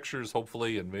skills and pictures,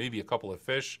 hopefully, and maybe a couple of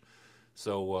fish.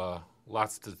 So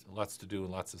lots to do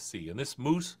and lots to see. And this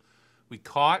moose, we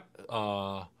caught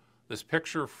this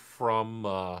picture from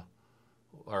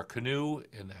our canoe,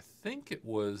 and I think it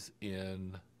was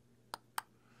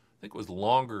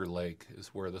Longer Lake is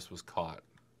where this was caught.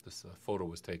 This photo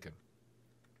was taken.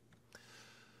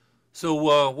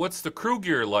 So what's the crew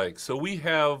gear like? So we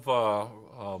have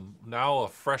now a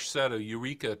fresh set of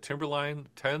Eureka Timberline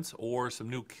tents or some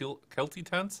new Kelty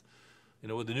tents. You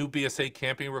know, with the new BSA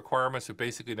camping requirements, we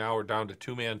basically now are down to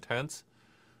 2-man tents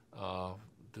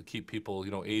to keep people,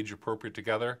 age appropriate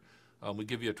together. We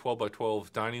give you a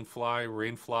 12x12 dining fly,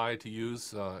 rain fly to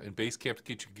use in base camp to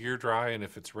keep your gear dry, and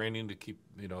if it's raining to keep,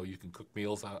 you can cook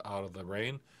meals out of the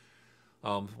rain.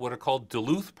 What are called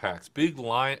Duluth packs, big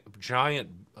giant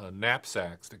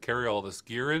knapsacks to carry all this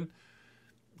gear in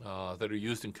that are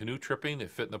used in canoe tripping. They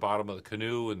fit in the bottom of the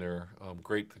canoe, and they're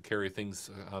great to carry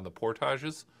things on the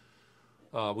portages.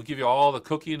 We'll give you all the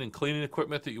cooking and cleaning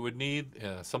equipment that you would need.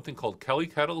 Something called Kelly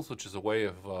kettles, which is a way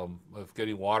of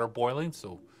getting water boiling.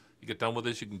 So you get done with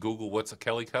this, you can Google what's a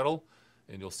Kelly kettle,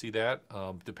 and you'll see that.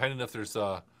 Depending if there's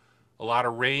a lot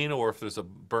of rain or if there's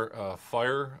a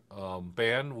fire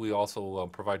ban, we also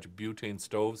provide you butane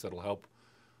stoves that'll help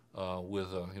with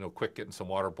quick getting some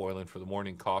water boiling for the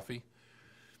morning coffee.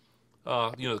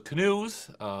 The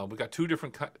canoes, we got 2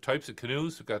 different types of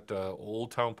canoes. We've got Old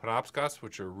Town Penobscots,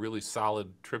 which are really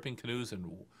solid tripping canoes,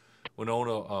 and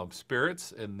Winona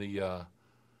Spirits, and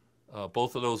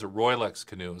both of those are Roylex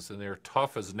canoes, and they're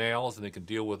tough as nails, and they can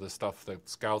deal with the stuff that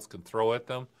scouts can throw at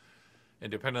them. And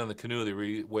depending on the canoe,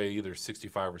 they weigh either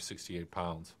 65 or 68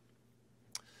 pounds.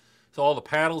 So all the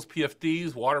paddles,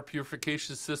 PFDs, water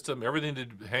purification system, everything to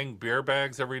hang bear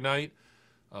bags every night,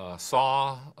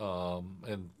 saw,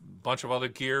 and a bunch of other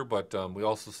gear. But we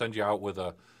also send you out with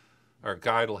our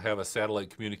guide will have a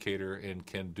satellite communicator and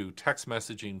can do text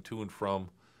messaging to and from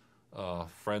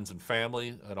friends and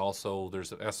family. And also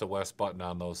there's an SOS button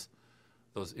on those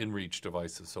inReach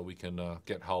devices, so we can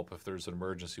get help if there's an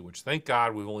emergency, which thank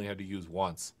God we've only had to use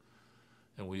once,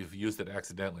 and we've used it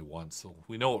accidentally once, so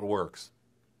we know it works.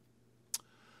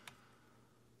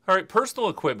 All right, personal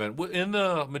equipment. In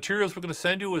the materials we're going to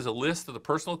send you is a list of the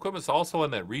personal equipment. It's also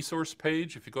on that resource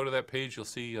page. If you go to that page, you'll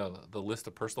see the list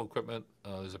of personal equipment.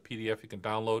 There's a PDF you can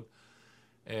download.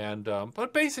 And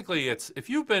but basically, it's if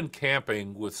you've been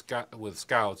camping with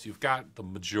scouts, you've got the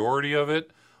majority of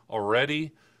it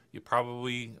already. You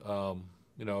probably,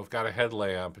 have got a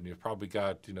headlamp, and you've probably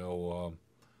got,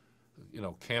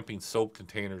 camping soap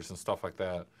containers and stuff like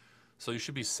that. So you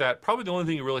should be set. Probably the only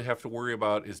thing you really have to worry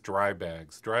about is dry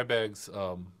bags. Dry bags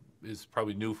is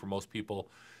probably new for most people.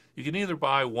 You can either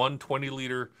buy one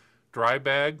 20-liter dry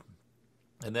bag,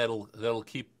 and that'll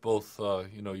keep both,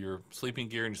 your sleeping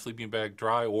gear and your sleeping bag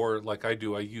dry, or like I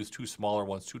do, I use 2 smaller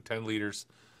ones, 2 10-liters.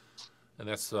 And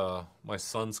that's my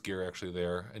son's gear actually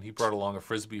there. And he brought along a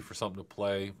Frisbee for something to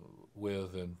play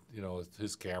with, and,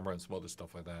 his camera and some other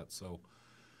stuff like that. So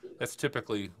that's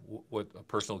typically what a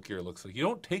personal gear looks like. You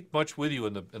don't take much with you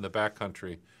in the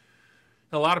backcountry.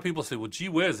 a lot of people say, well, gee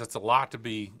whiz, that's a lot to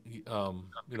be,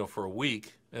 for a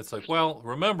week. And it's like, well,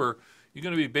 remember, you're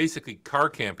going to be basically car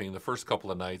camping the first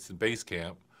couple of nights in base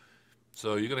camp.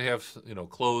 So you're going to have,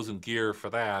 clothes and gear for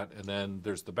that. And then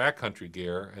there's the backcountry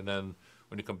gear. And then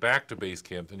when you come back to base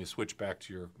camp, then you switch back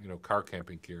to your, car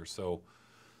camping gear. So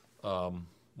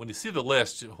when you see the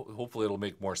list, hopefully it'll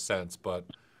make more sense. But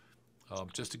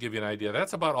just to give you an idea,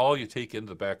 that's about all you take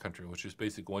into the backcountry, which is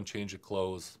basically one change of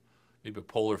clothes, maybe a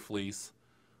polar fleece,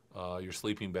 your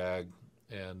sleeping bag,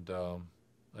 and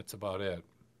that's about it.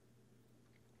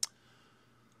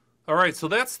 All right, so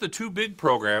that's the two big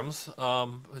programs.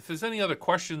 If there's any other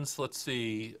questions, let's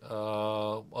see.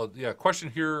 Question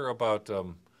here about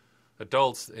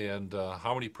adults and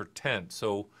how many per tent.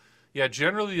 So, yeah,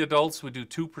 generally the adults would do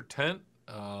 2 per tent.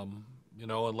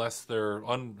 Unless they're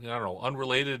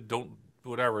unrelated, don't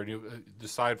whatever, and you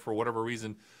decide for whatever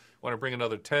reason want to bring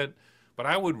another tent. But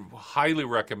I would highly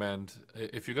recommend,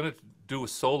 if you're going to do a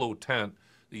solo tent,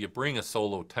 that you bring a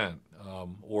solo tent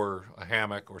or a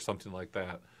hammock or something like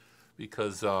that,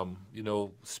 because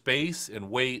space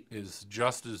and weight is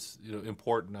just as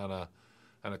important on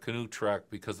a canoe trek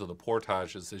because of the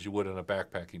portages as you would on a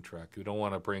backpacking trek. You don't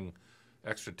want to bring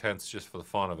extra tents just for the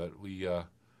fun of it. We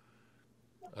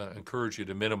encourage you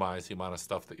to minimize the amount of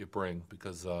stuff that you bring,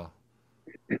 because a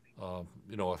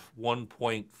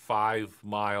 1.5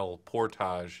 mile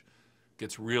portage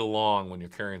gets real long when you're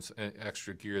carrying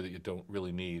extra gear that you don't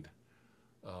really need.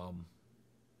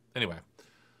 Anyway.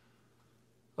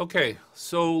 Okay,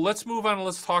 so let's move on and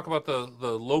let's talk about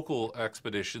the local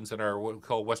expeditions and our what we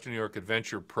call Western New York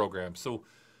Adventure Program. So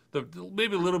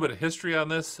maybe a little bit of history on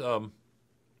this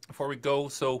before we go.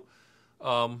 So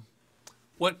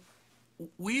what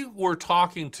we were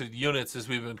talking to units as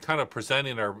we've been kind of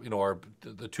presenting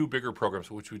the two bigger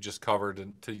programs, which we just covered,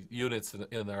 and to units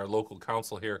in our local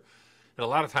council here. And a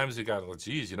lot of times you got, well,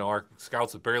 geez, our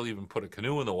scouts have barely even put a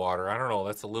canoe in the water. I don't know,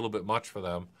 that's a little bit much for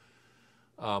them.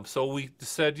 So we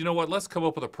said, you know what, let's come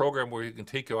up with a program where you can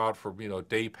take you out for,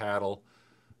 day paddle,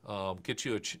 get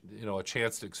you a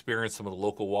chance to experience some of the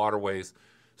local waterways.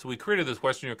 So we created this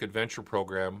Western New York Adventure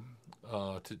Program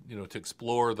to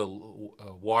explore the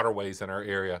waterways in our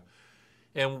area.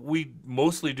 And we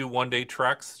mostly do one-day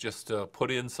treks just to put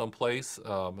in someplace,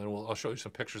 and I'll show you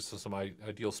some pictures of some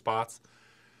ideal spots.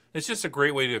 It's just a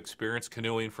great way to experience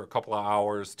canoeing for a couple of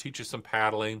hours, teach you some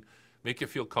paddling, make you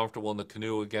feel comfortable in the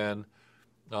canoe again,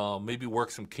 maybe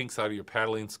work some kinks out of your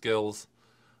paddling skills,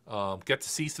 get to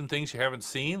see some things you haven't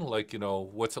seen, like,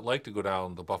 what's it like to go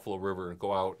down the Buffalo River and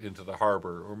go out into the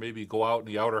harbor, or maybe go out in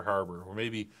the outer harbor, or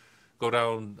maybe go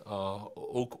down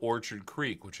Oak Orchard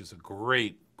Creek, which is a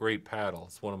great paddle.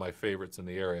 It's one of my favorites in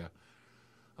the area.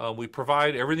 We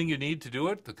provide everything you need to do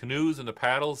it, the canoes and the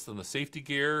paddles and the safety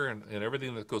gear and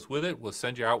everything that goes with it. We'll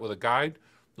send you out with a guide.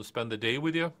 We'll spend the day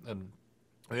with you, and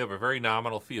we have a very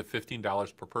nominal fee of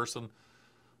 $15 per person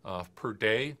per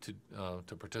day to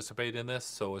participate in this.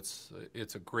 So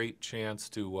it's a great chance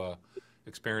to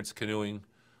experience canoeing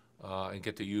and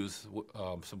get to use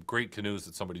some great canoes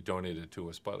that somebody donated to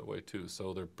us, by the way, too.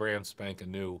 So they're brand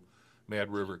spanking new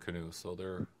Mad River canoes. So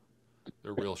they're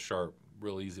real sharp,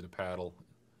 real easy to paddle.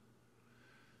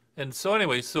 And so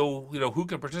anyway, who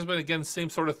can participate? Again, same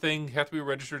sort of thing. You have to be a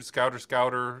registered scout or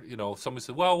scouter. Somebody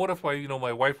said, well, what if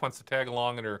my wife wants to tag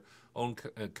along in her own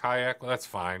kayak? Well, that's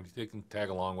fine. They can tag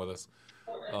along with us.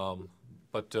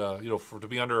 But to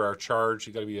be under our charge,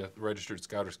 you got to be a registered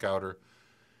scout or scouter.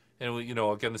 And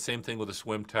again, the same thing with a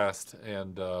swim test,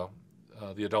 and the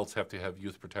adults have to have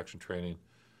youth protection training.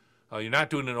 You're not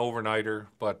doing an overnighter,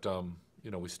 but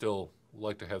we still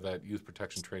like to have that youth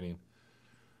protection training.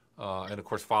 And of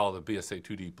course, follow the BSA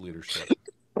 2 Deep leadership.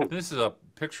 And this is a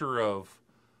picture of,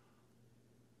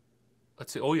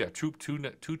 let's see, Troop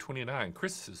 229,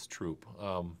 Chris's troop.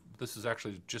 This is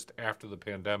actually just after the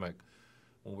pandemic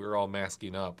when we were all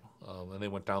masking up, and they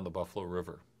went down the Buffalo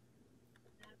River.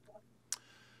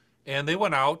 And they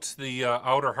went out to the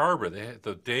outer harbor.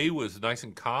 The day was nice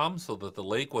and calm so that the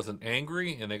lake wasn't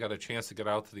angry, and they got a chance to get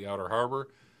out to the outer harbor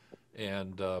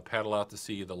and paddle out to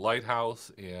see the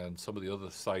lighthouse and some of the other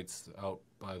sites out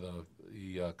by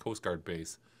the Coast Guard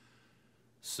base.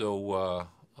 So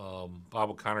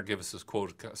Bob O'Connor gave us this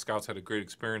quote: "Scouts had a great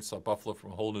experience, saw Buffalo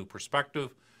from a whole new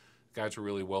perspective. Guys were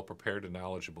really well prepared and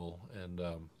knowledgeable, and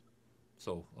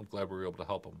so I'm glad we were able to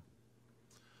help them."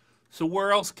 So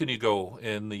where else can you go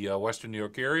in the Western New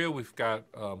York area? We've got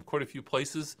quite a few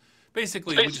places.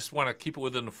 Basically, we just want to keep it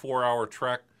within a 4-hour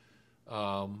trek,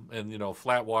 and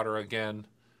flat water again,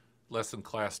 less than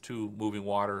Class 2 moving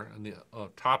water. And the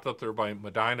topped up there by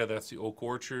Medina, that's the Oak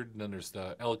Orchard. And then there's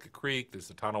the Ellicott Creek, there's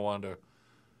the Tonawanda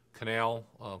Canal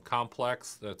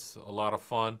complex. That's a lot of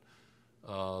fun.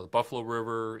 The Buffalo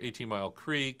River, 18 Mile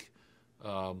Creek,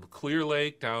 Clear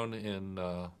Lake down in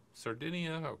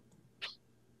Sardinia.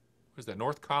 Where's that?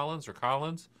 North Collins or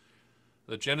Collins?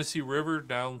 The Genesee River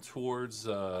down towards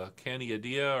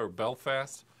Candiadia or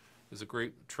Belfast is a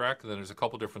great trek. And then there's a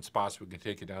couple different spots we can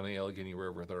take you down the Allegheny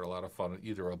River that are a lot of fun,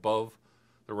 either above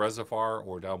the reservoir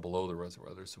or down below the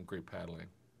reservoir. There's some great paddling.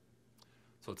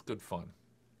 So it's good fun.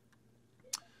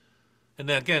 And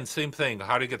then again, same thing.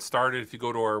 How to get started? If you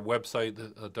go to our website,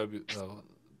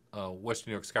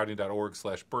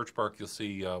 westernyorkscouting.org/Birchbark, you'll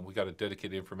see we got a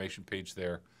dedicated information page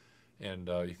there, and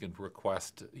you can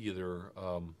request either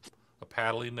a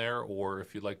paddling there, or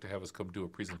if you'd like to have us come do a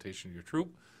presentation of your troop,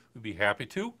 we'd be happy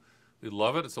to. We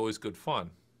love it. It's always good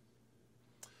fun.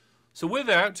 So with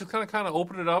that, just kind of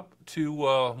open it up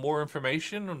to more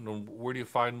information and where do you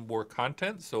find more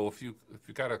content. So if you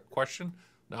got a question,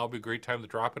 now would be a great time to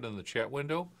drop it in the chat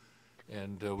window,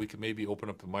 and we can maybe open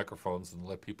up the microphones and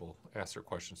let people ask their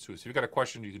questions too. So if you got a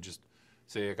question, you can just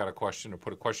say I got a question or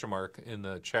put a question mark in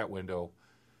the chat window,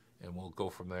 and we'll go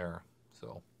from there.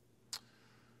 So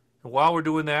and while we're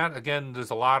doing that, again,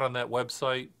 there's a lot on that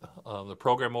website. The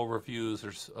program overviews,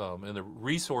 there's in the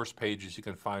resource pages, you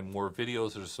can find more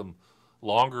videos. There's some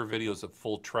longer videos of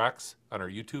full treks on our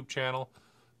YouTube channel,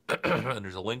 and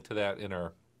there's a link to that in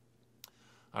on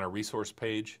our resource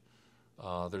page.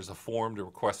 There's a form to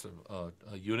request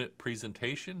a unit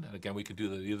presentation, and again, we can do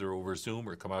that either over Zoom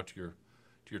or come out to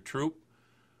your troop.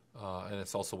 And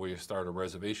it's also where you start a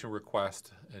reservation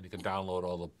request, and you can download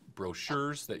all the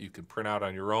brochures that you can print out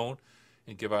on your own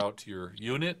and give out to your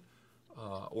unit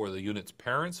or the unit's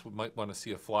parents who might want to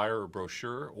see a flyer or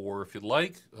brochure. Or if you'd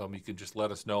like, you can just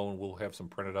let us know, and we'll have some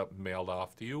printed up and mailed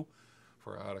off to you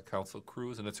for out-of-council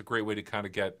crews. And it's a great way to kind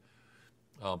of get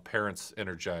parents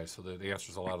energized so that it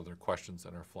answers a lot of their questions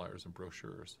in our flyers and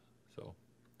brochures. So,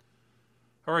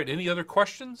 all right, any other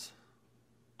questions?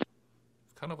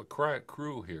 Kind of a quiet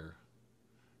crew here.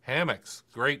 Hammocks,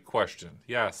 great question.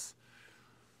 Yes.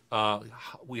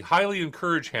 We highly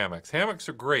encourage hammocks. Hammocks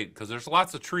are great because there's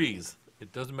lots of trees.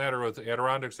 It doesn't matter whether it's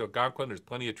Adirondacks or Algonquin, there's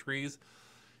plenty of trees.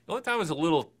 The only time it's a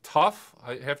little tough,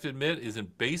 I have to admit, is in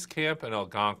base camp and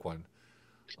Algonquin.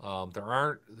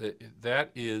 That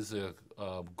is a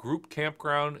group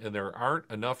campground, and there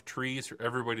aren't enough trees for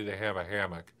everybody to have a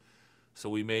hammock. So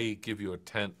we may give you a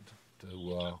tent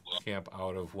to camp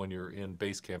out of when you're in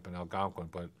base camp in Algonquin,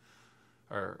 but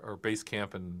our base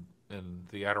camp in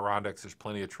the Adirondacks, there's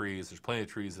plenty of trees. There's plenty of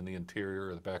trees in the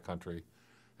interior of the backcountry,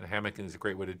 and hammocking is a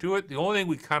great way to do it. The only thing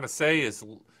we kind of say is,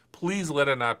 please let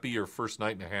it not be your first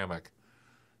night in a hammock.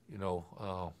 You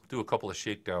know, do a couple of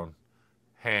shakedown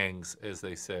hangs, as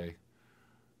they say,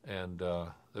 and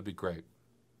that'd be great.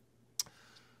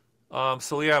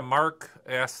 So yeah, Mark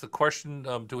asked the question: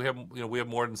 do we have, we have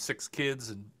more than 6 kids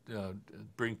and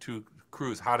bring 2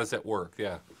 crews? How does that work?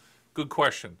 Yeah, good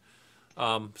question.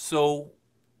 So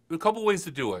a couple ways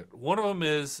to do it. One of them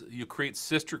is you create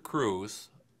sister crews,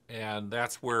 and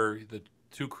that's where the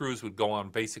 2 crews would go on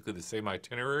basically the same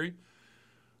itinerary.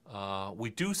 We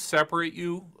do separate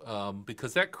you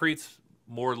because that creates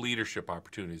more leadership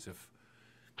opportunities. If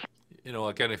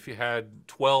again, if you had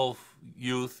 12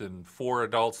 youth and 4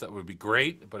 adults, that would be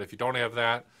great. But if you don't have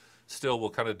that, still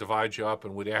we'll kind of divide you up,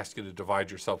 and we'd ask you to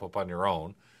divide yourself up on your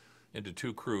own into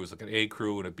 2 crews, like an A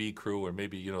crew and a B crew, or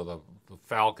maybe, the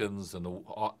Falcons and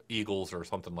the Eagles or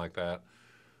something like that.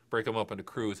 Break them up into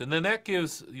crews. And then that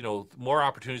gives, more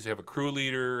opportunities to have a crew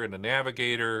leader and a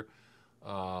navigator,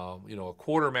 a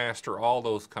quartermaster, all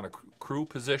those kind of crew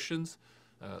positions.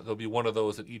 There'll be one of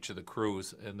those at each of the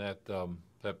crews, and that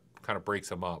kind of breaks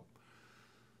them up.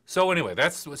 So anyway,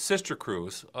 that's sister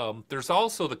crews. There's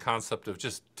also the concept of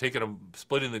just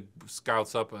splitting the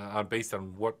scouts up based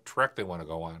on what trek they want to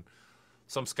go on.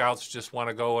 Some scouts just want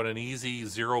to go on an easy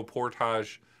 0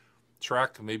 portage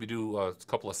trek, maybe do a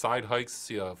couple of side hikes,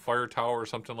 see a fire tower or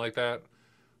something like that.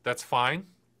 That's fine.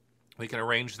 We can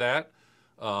arrange that.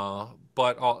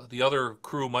 But the other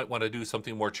crew might want to do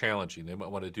something more challenging. They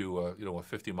might want to do a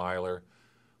 50-miler,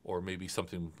 or maybe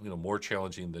something more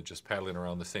challenging than just paddling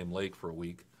around the same lake for a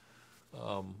week.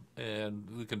 And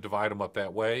we can divide them up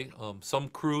that way. Some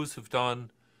crews have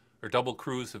done, or double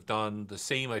crews have done the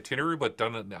same itinerary but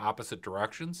done it in the opposite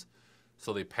directions.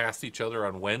 So they passed each other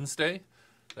on Wednesday.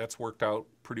 That's worked out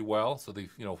pretty well. So they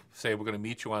say we're going to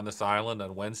meet you on this island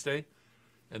on Wednesday,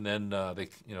 and then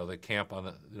they camp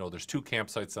on there's 2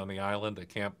 campsites on the island. They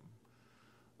camp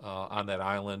on that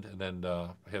island, and then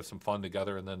have some fun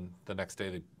together, and then the next day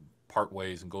they part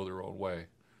ways and go their own way.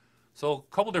 So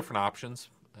a couple different options.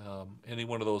 Any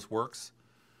one of those works.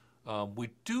 We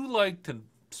do like to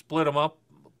split them up.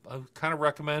 I kind of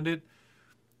recommend it.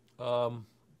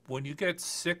 When you get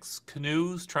 6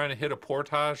 canoes trying to hit a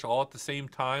portage all at the same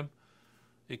time,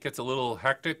 it gets a little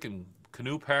hectic, and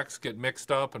canoe packs get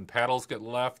mixed up, and paddles get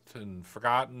left and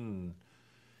forgotten, and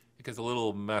it gets a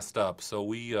little messed up. So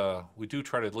we do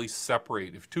try to at least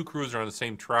separate. If 2 crews are on the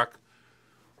same truck,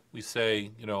 we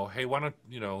say, hey, why don't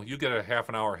you get a half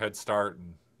an hour head start,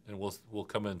 and we'll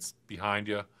come in behind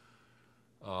you,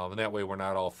 and that way we're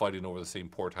not all fighting over the same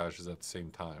portages at the same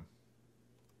time.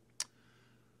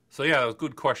 So yeah, that was a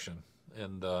good question,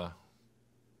 and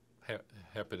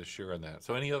happy to share on that.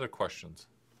 So any other questions?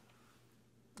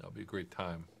 That'll be a great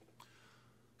time.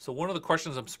 So one of the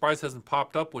questions I'm surprised hasn't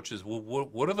popped up, which is, well,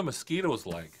 what are the mosquitoes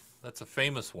like? That's a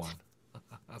famous one.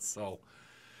 So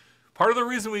part of the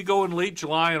reason we go in late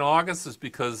July and August is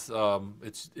because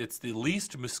it's the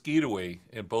least mosquito-y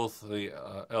in both the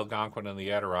Algonquin and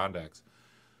the Adirondacks.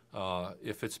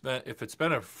 If it's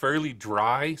been a fairly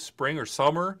dry spring or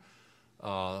summer,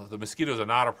 the mosquitoes are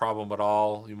not a problem at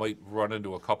all. You might run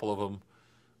into a couple of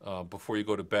them before you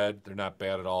go to bed. They're not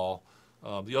bad at all.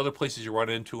 The other places you run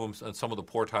into them, and some of the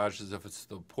portages, if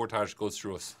the portage goes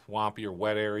through a swampy or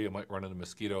wet area, you might run into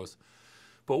mosquitoes.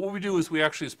 But what we do is we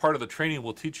actually, as part of the training,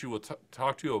 we'll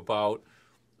talk to you about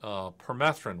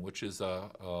permethrin, which is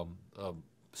a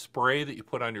spray that you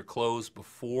put on your clothes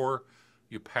before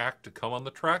you pack to come on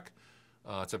the trek.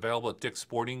 It's available at Dick's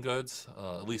Sporting Goods,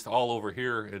 at least all over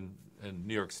here in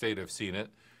New York State. I've seen it.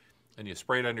 And you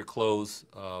spray it on your clothes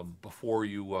before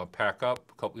you pack up,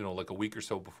 like a week or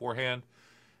so beforehand.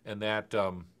 And that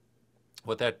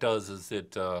what that does is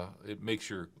it makes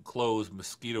your clothes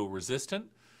mosquito resistant.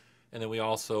 And then we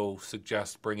also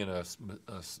suggest bringing a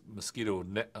mosquito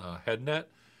head net.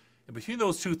 And between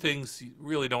those 2 things, you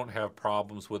really don't have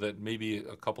problems with it. Maybe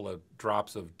a couple of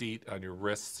drops of DEET on your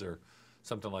wrists or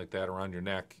something like that around your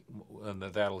neck, and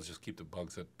that'll just keep the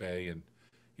bugs at bay, and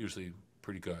usually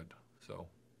pretty good. So,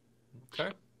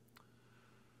 okay.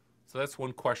 So that's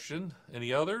one question.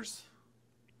 Any others?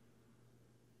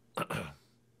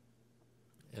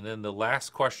 And then the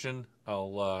last question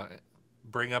I'll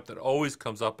bring up that always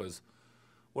comes up is,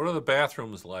 what are the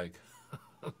bathrooms like?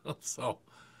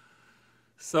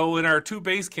 So in our 2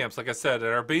 base camps, like I said, at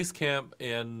our base camp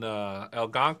in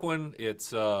Algonquin,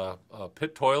 it's a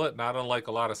pit toilet, not unlike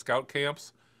a lot of scout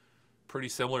camps, pretty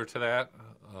similar to that.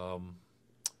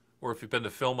 Or if you've been to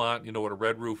Philmont, you know what a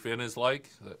Red Roof Inn is like,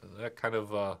 that kind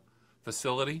of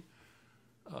facility.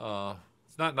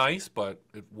 It's not nice, but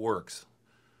it works.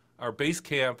 Our base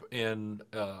camp in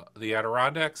the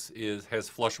Adirondacks has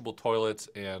flushable toilets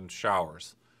and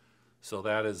showers. So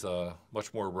that is a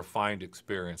much more refined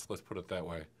experience, let's put it that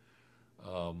way.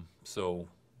 So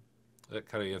that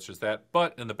kind of answers that.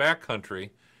 But in the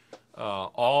backcountry,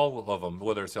 all of them,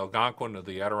 whether it's Algonquin or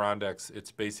the Adirondacks,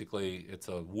 it's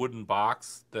a wooden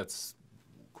box that's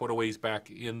quite a ways back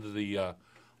into the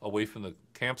away from the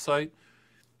campsite,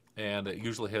 and it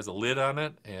usually has a lid on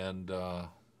it, and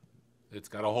it's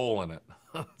got a hole in it.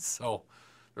 So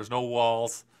there's no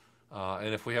walls,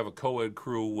 and if we have a co-ed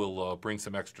crew, we'll bring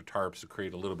some extra tarps to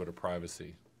create a little bit of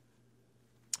privacy.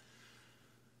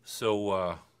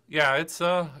 So yeah,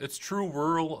 it's true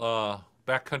rural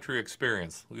backcountry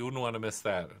experience. We wouldn't want to miss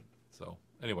that. So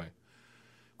anyway,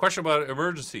 question about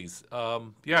emergencies.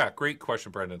 Yeah, great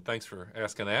question, Brendan. Thanks for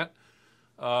asking that.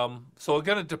 So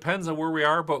again, it depends on where we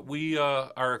are, but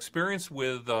our experience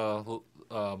with the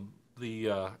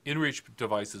InReach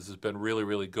devices has been really,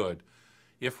 really good.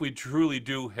 If we truly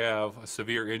do have a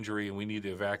severe injury and we need to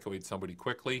evacuate somebody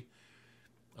quickly,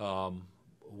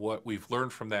 what we've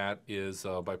learned from that is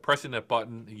by pressing that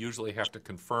button, you usually have to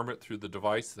confirm it through the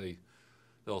device.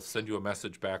 They'll send you a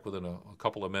message back within a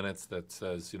couple of minutes that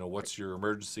says, what's your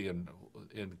emergency, and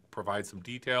provide some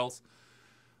details.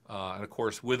 And of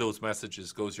course, with those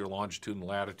messages goes your longitude and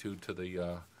latitude to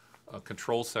the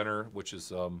control center, which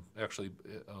is actually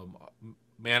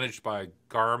managed by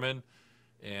Garmin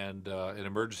and an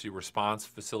emergency response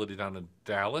facility down in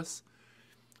Dallas.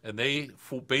 And they,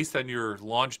 based on your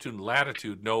longitude and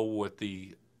latitude, know what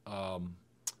the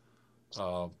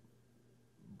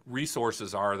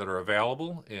resources are that are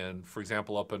available. And for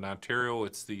example, up in Ontario,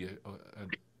 it's the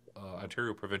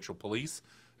Ontario Provincial Police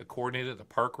that coordinated, the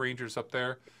park rangers up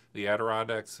there. The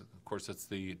Adirondacks, of course, it's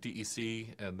the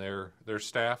DEC and their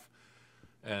staff.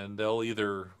 And they'll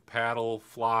either paddle,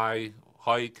 fly,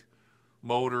 hike,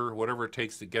 motor, whatever it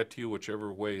takes to get to you,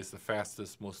 whichever way is the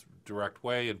fastest, most direct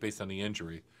way, and based on the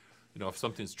injury. If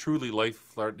something's truly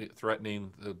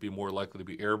life-threatening, it'll be more likely to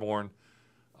be airborne.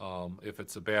 If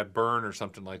it's a bad burn or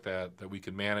something like that, that we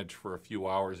can manage for a few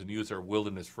hours and use our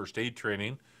wilderness first aid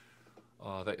training,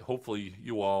 that hopefully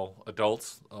you all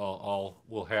adults all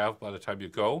will have by the time you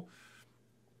go.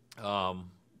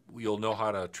 You'll know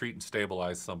how to treat and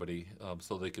stabilize somebody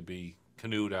so they could be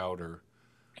canoed out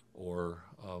or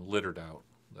littered out,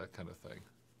 that kind of thing.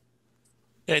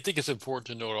 And I think it's important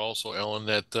to note also, Ellen,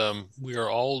 that we are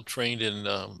all trained in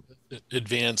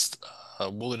advanced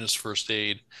wilderness first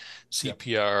aid, Yep.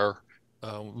 CPR.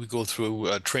 We go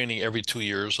through training every 2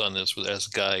 years on this as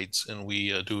guides, and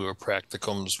we do our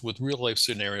practicums with real life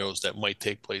scenarios that might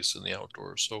take place in the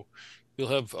outdoors. So you'll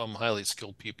have highly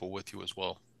skilled people with you as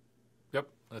well. Yep.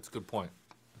 That's a good point.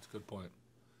 That's a good point.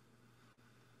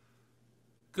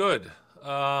 Good.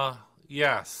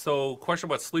 Yeah. So, question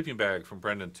about sleeping bag from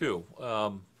Brendan too.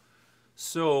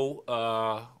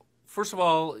 First of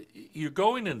all, you're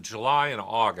going in July and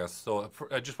August. So,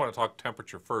 I just want to talk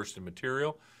temperature first and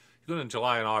material. You're going in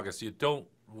July and August. You don't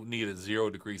need a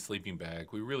 0-degree sleeping bag.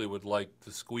 We really would like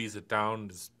to squeeze it down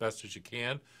as best as you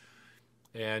can.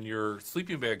 And your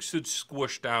sleeping bag should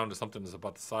squish down to something that's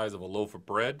about the size of a loaf of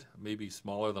bread, maybe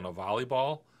smaller than a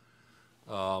volleyball.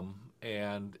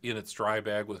 And in its dry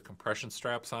bag with compression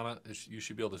straps on it, you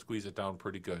should be able to squeeze it down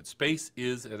pretty good. Space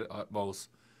is at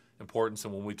utmost importance,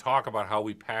 and when we talk about how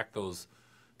we pack those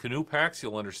canoe packs,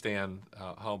 you'll understand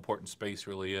how important space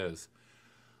really is.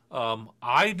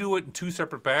 I do it in 2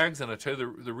 separate bags, and I tell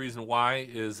you the reason why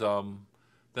is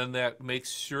then that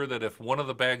makes sure that if one of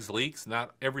the bags leaks,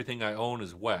 not everything I own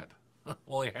is wet.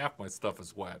 Only half my stuff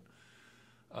is wet.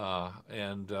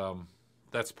 And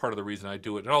that's part of the reason I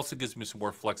do it. It also gives me some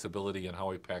more flexibility in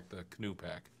how I pack the canoe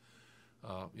pack.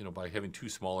 By having 2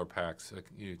 smaller packs,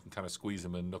 you can kind of squeeze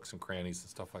them in nooks and crannies and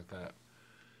stuff like that.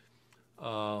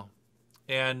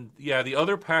 And yeah, the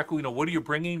other pack, what are you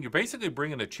bringing? You're basically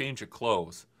bringing a change of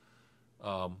clothes.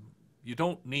 You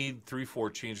don't need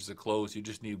 3-4 changes of clothes. You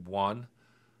just need one.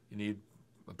 You need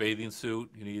a bathing suit.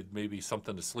 You need maybe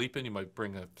something to sleep in. You might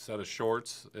bring a set of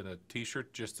shorts and a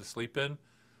t-shirt just to sleep in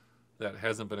that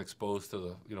hasn't been exposed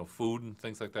to the food and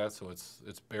things like that, so it's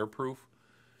bear proof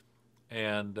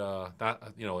and not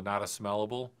a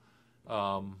smellable.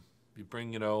 You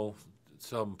bring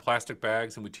some plastic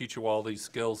bags, and we teach you all these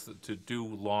skills to do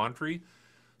laundry.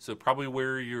 So probably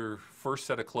wear your first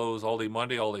set of clothes all day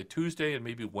Monday, all day Tuesday, and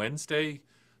maybe Wednesday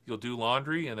you'll do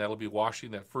laundry, and that'll be washing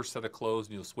that first set of clothes,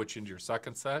 and you'll switch into your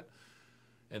second set.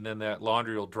 And then that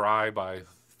laundry will dry by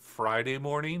Friday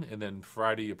morning, and then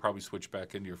Friday you'll probably switch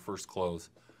back into your first clothes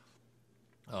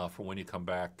for when you come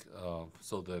back,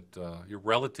 so that you're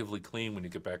relatively clean when you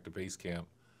get back to base camp.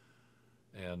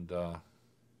 And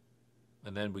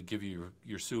then we give you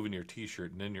your souvenir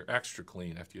T-shirt, and then you're extra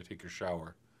clean after you take your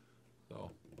shower.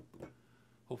 So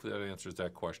hopefully that answers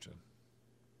that question.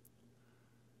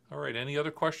 All right, any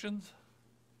other questions?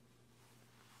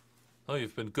 Oh,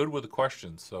 you've been good with the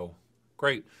questions, so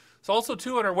great. So also,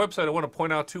 too, on our website, I want to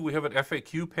point out, too, we have an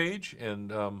FAQ page,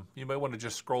 and you might want to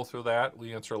just scroll through that.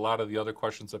 We answer a lot of the other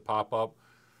questions that pop up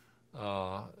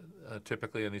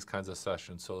typically in these kinds of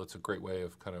sessions, so it's a great way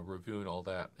of kind of reviewing all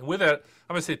that. And with that,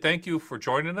 I'm going to say thank you for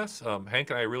joining us. Hank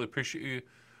and I really appreciate you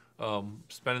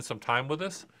spending some time with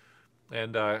us.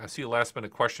 And I see a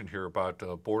last-minute question here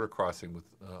about border crossing with,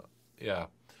 yeah.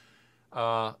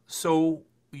 So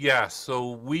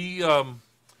we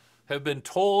have been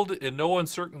told in no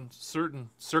uncertain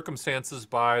circumstances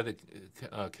by the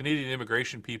Canadian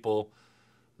immigration people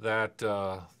that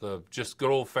the just good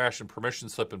old-fashioned permission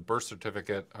slip and birth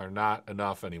certificate are not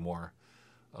enough anymore.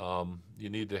 You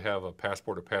need to have a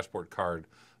passport or passport card.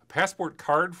 A passport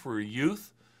card for a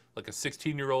youth, like a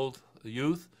 16-year-old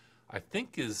youth, I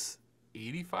think is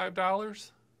 $85,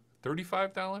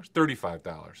 $35,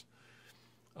 $35.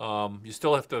 You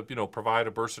still have to, provide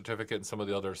a birth certificate and some of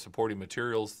the other supporting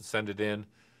materials to send it in,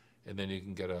 and then you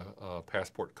can get a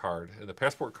passport card. And the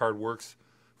passport card works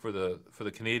for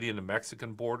the Canadian and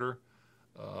Mexican border,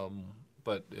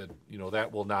 but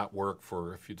that will not work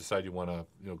for if you decide you want to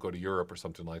go to Europe or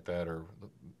something like that, or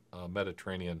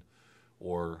Mediterranean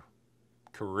or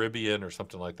Caribbean or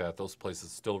something like that. Those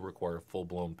places still require a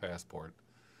full-blown passport.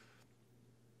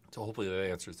 So hopefully that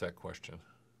answers that question.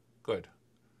 Good.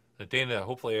 Dana,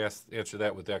 hopefully I answered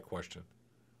that with that question.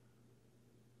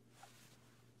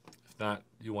 If not,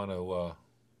 you want to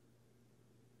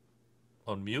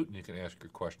unmute and you can ask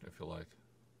your question if you like.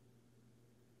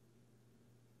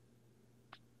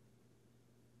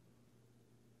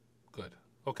 Good.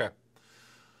 Okay.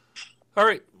 All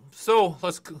right. So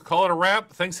let's call it a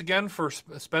wrap. Thanks again for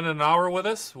spending an hour with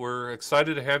us. We're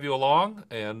excited to have you along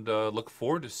and look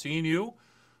forward to seeing you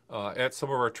at some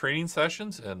of our training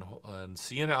sessions and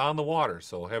seeing it on the water.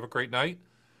 So have a great night,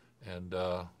 and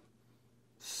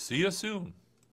see you soon.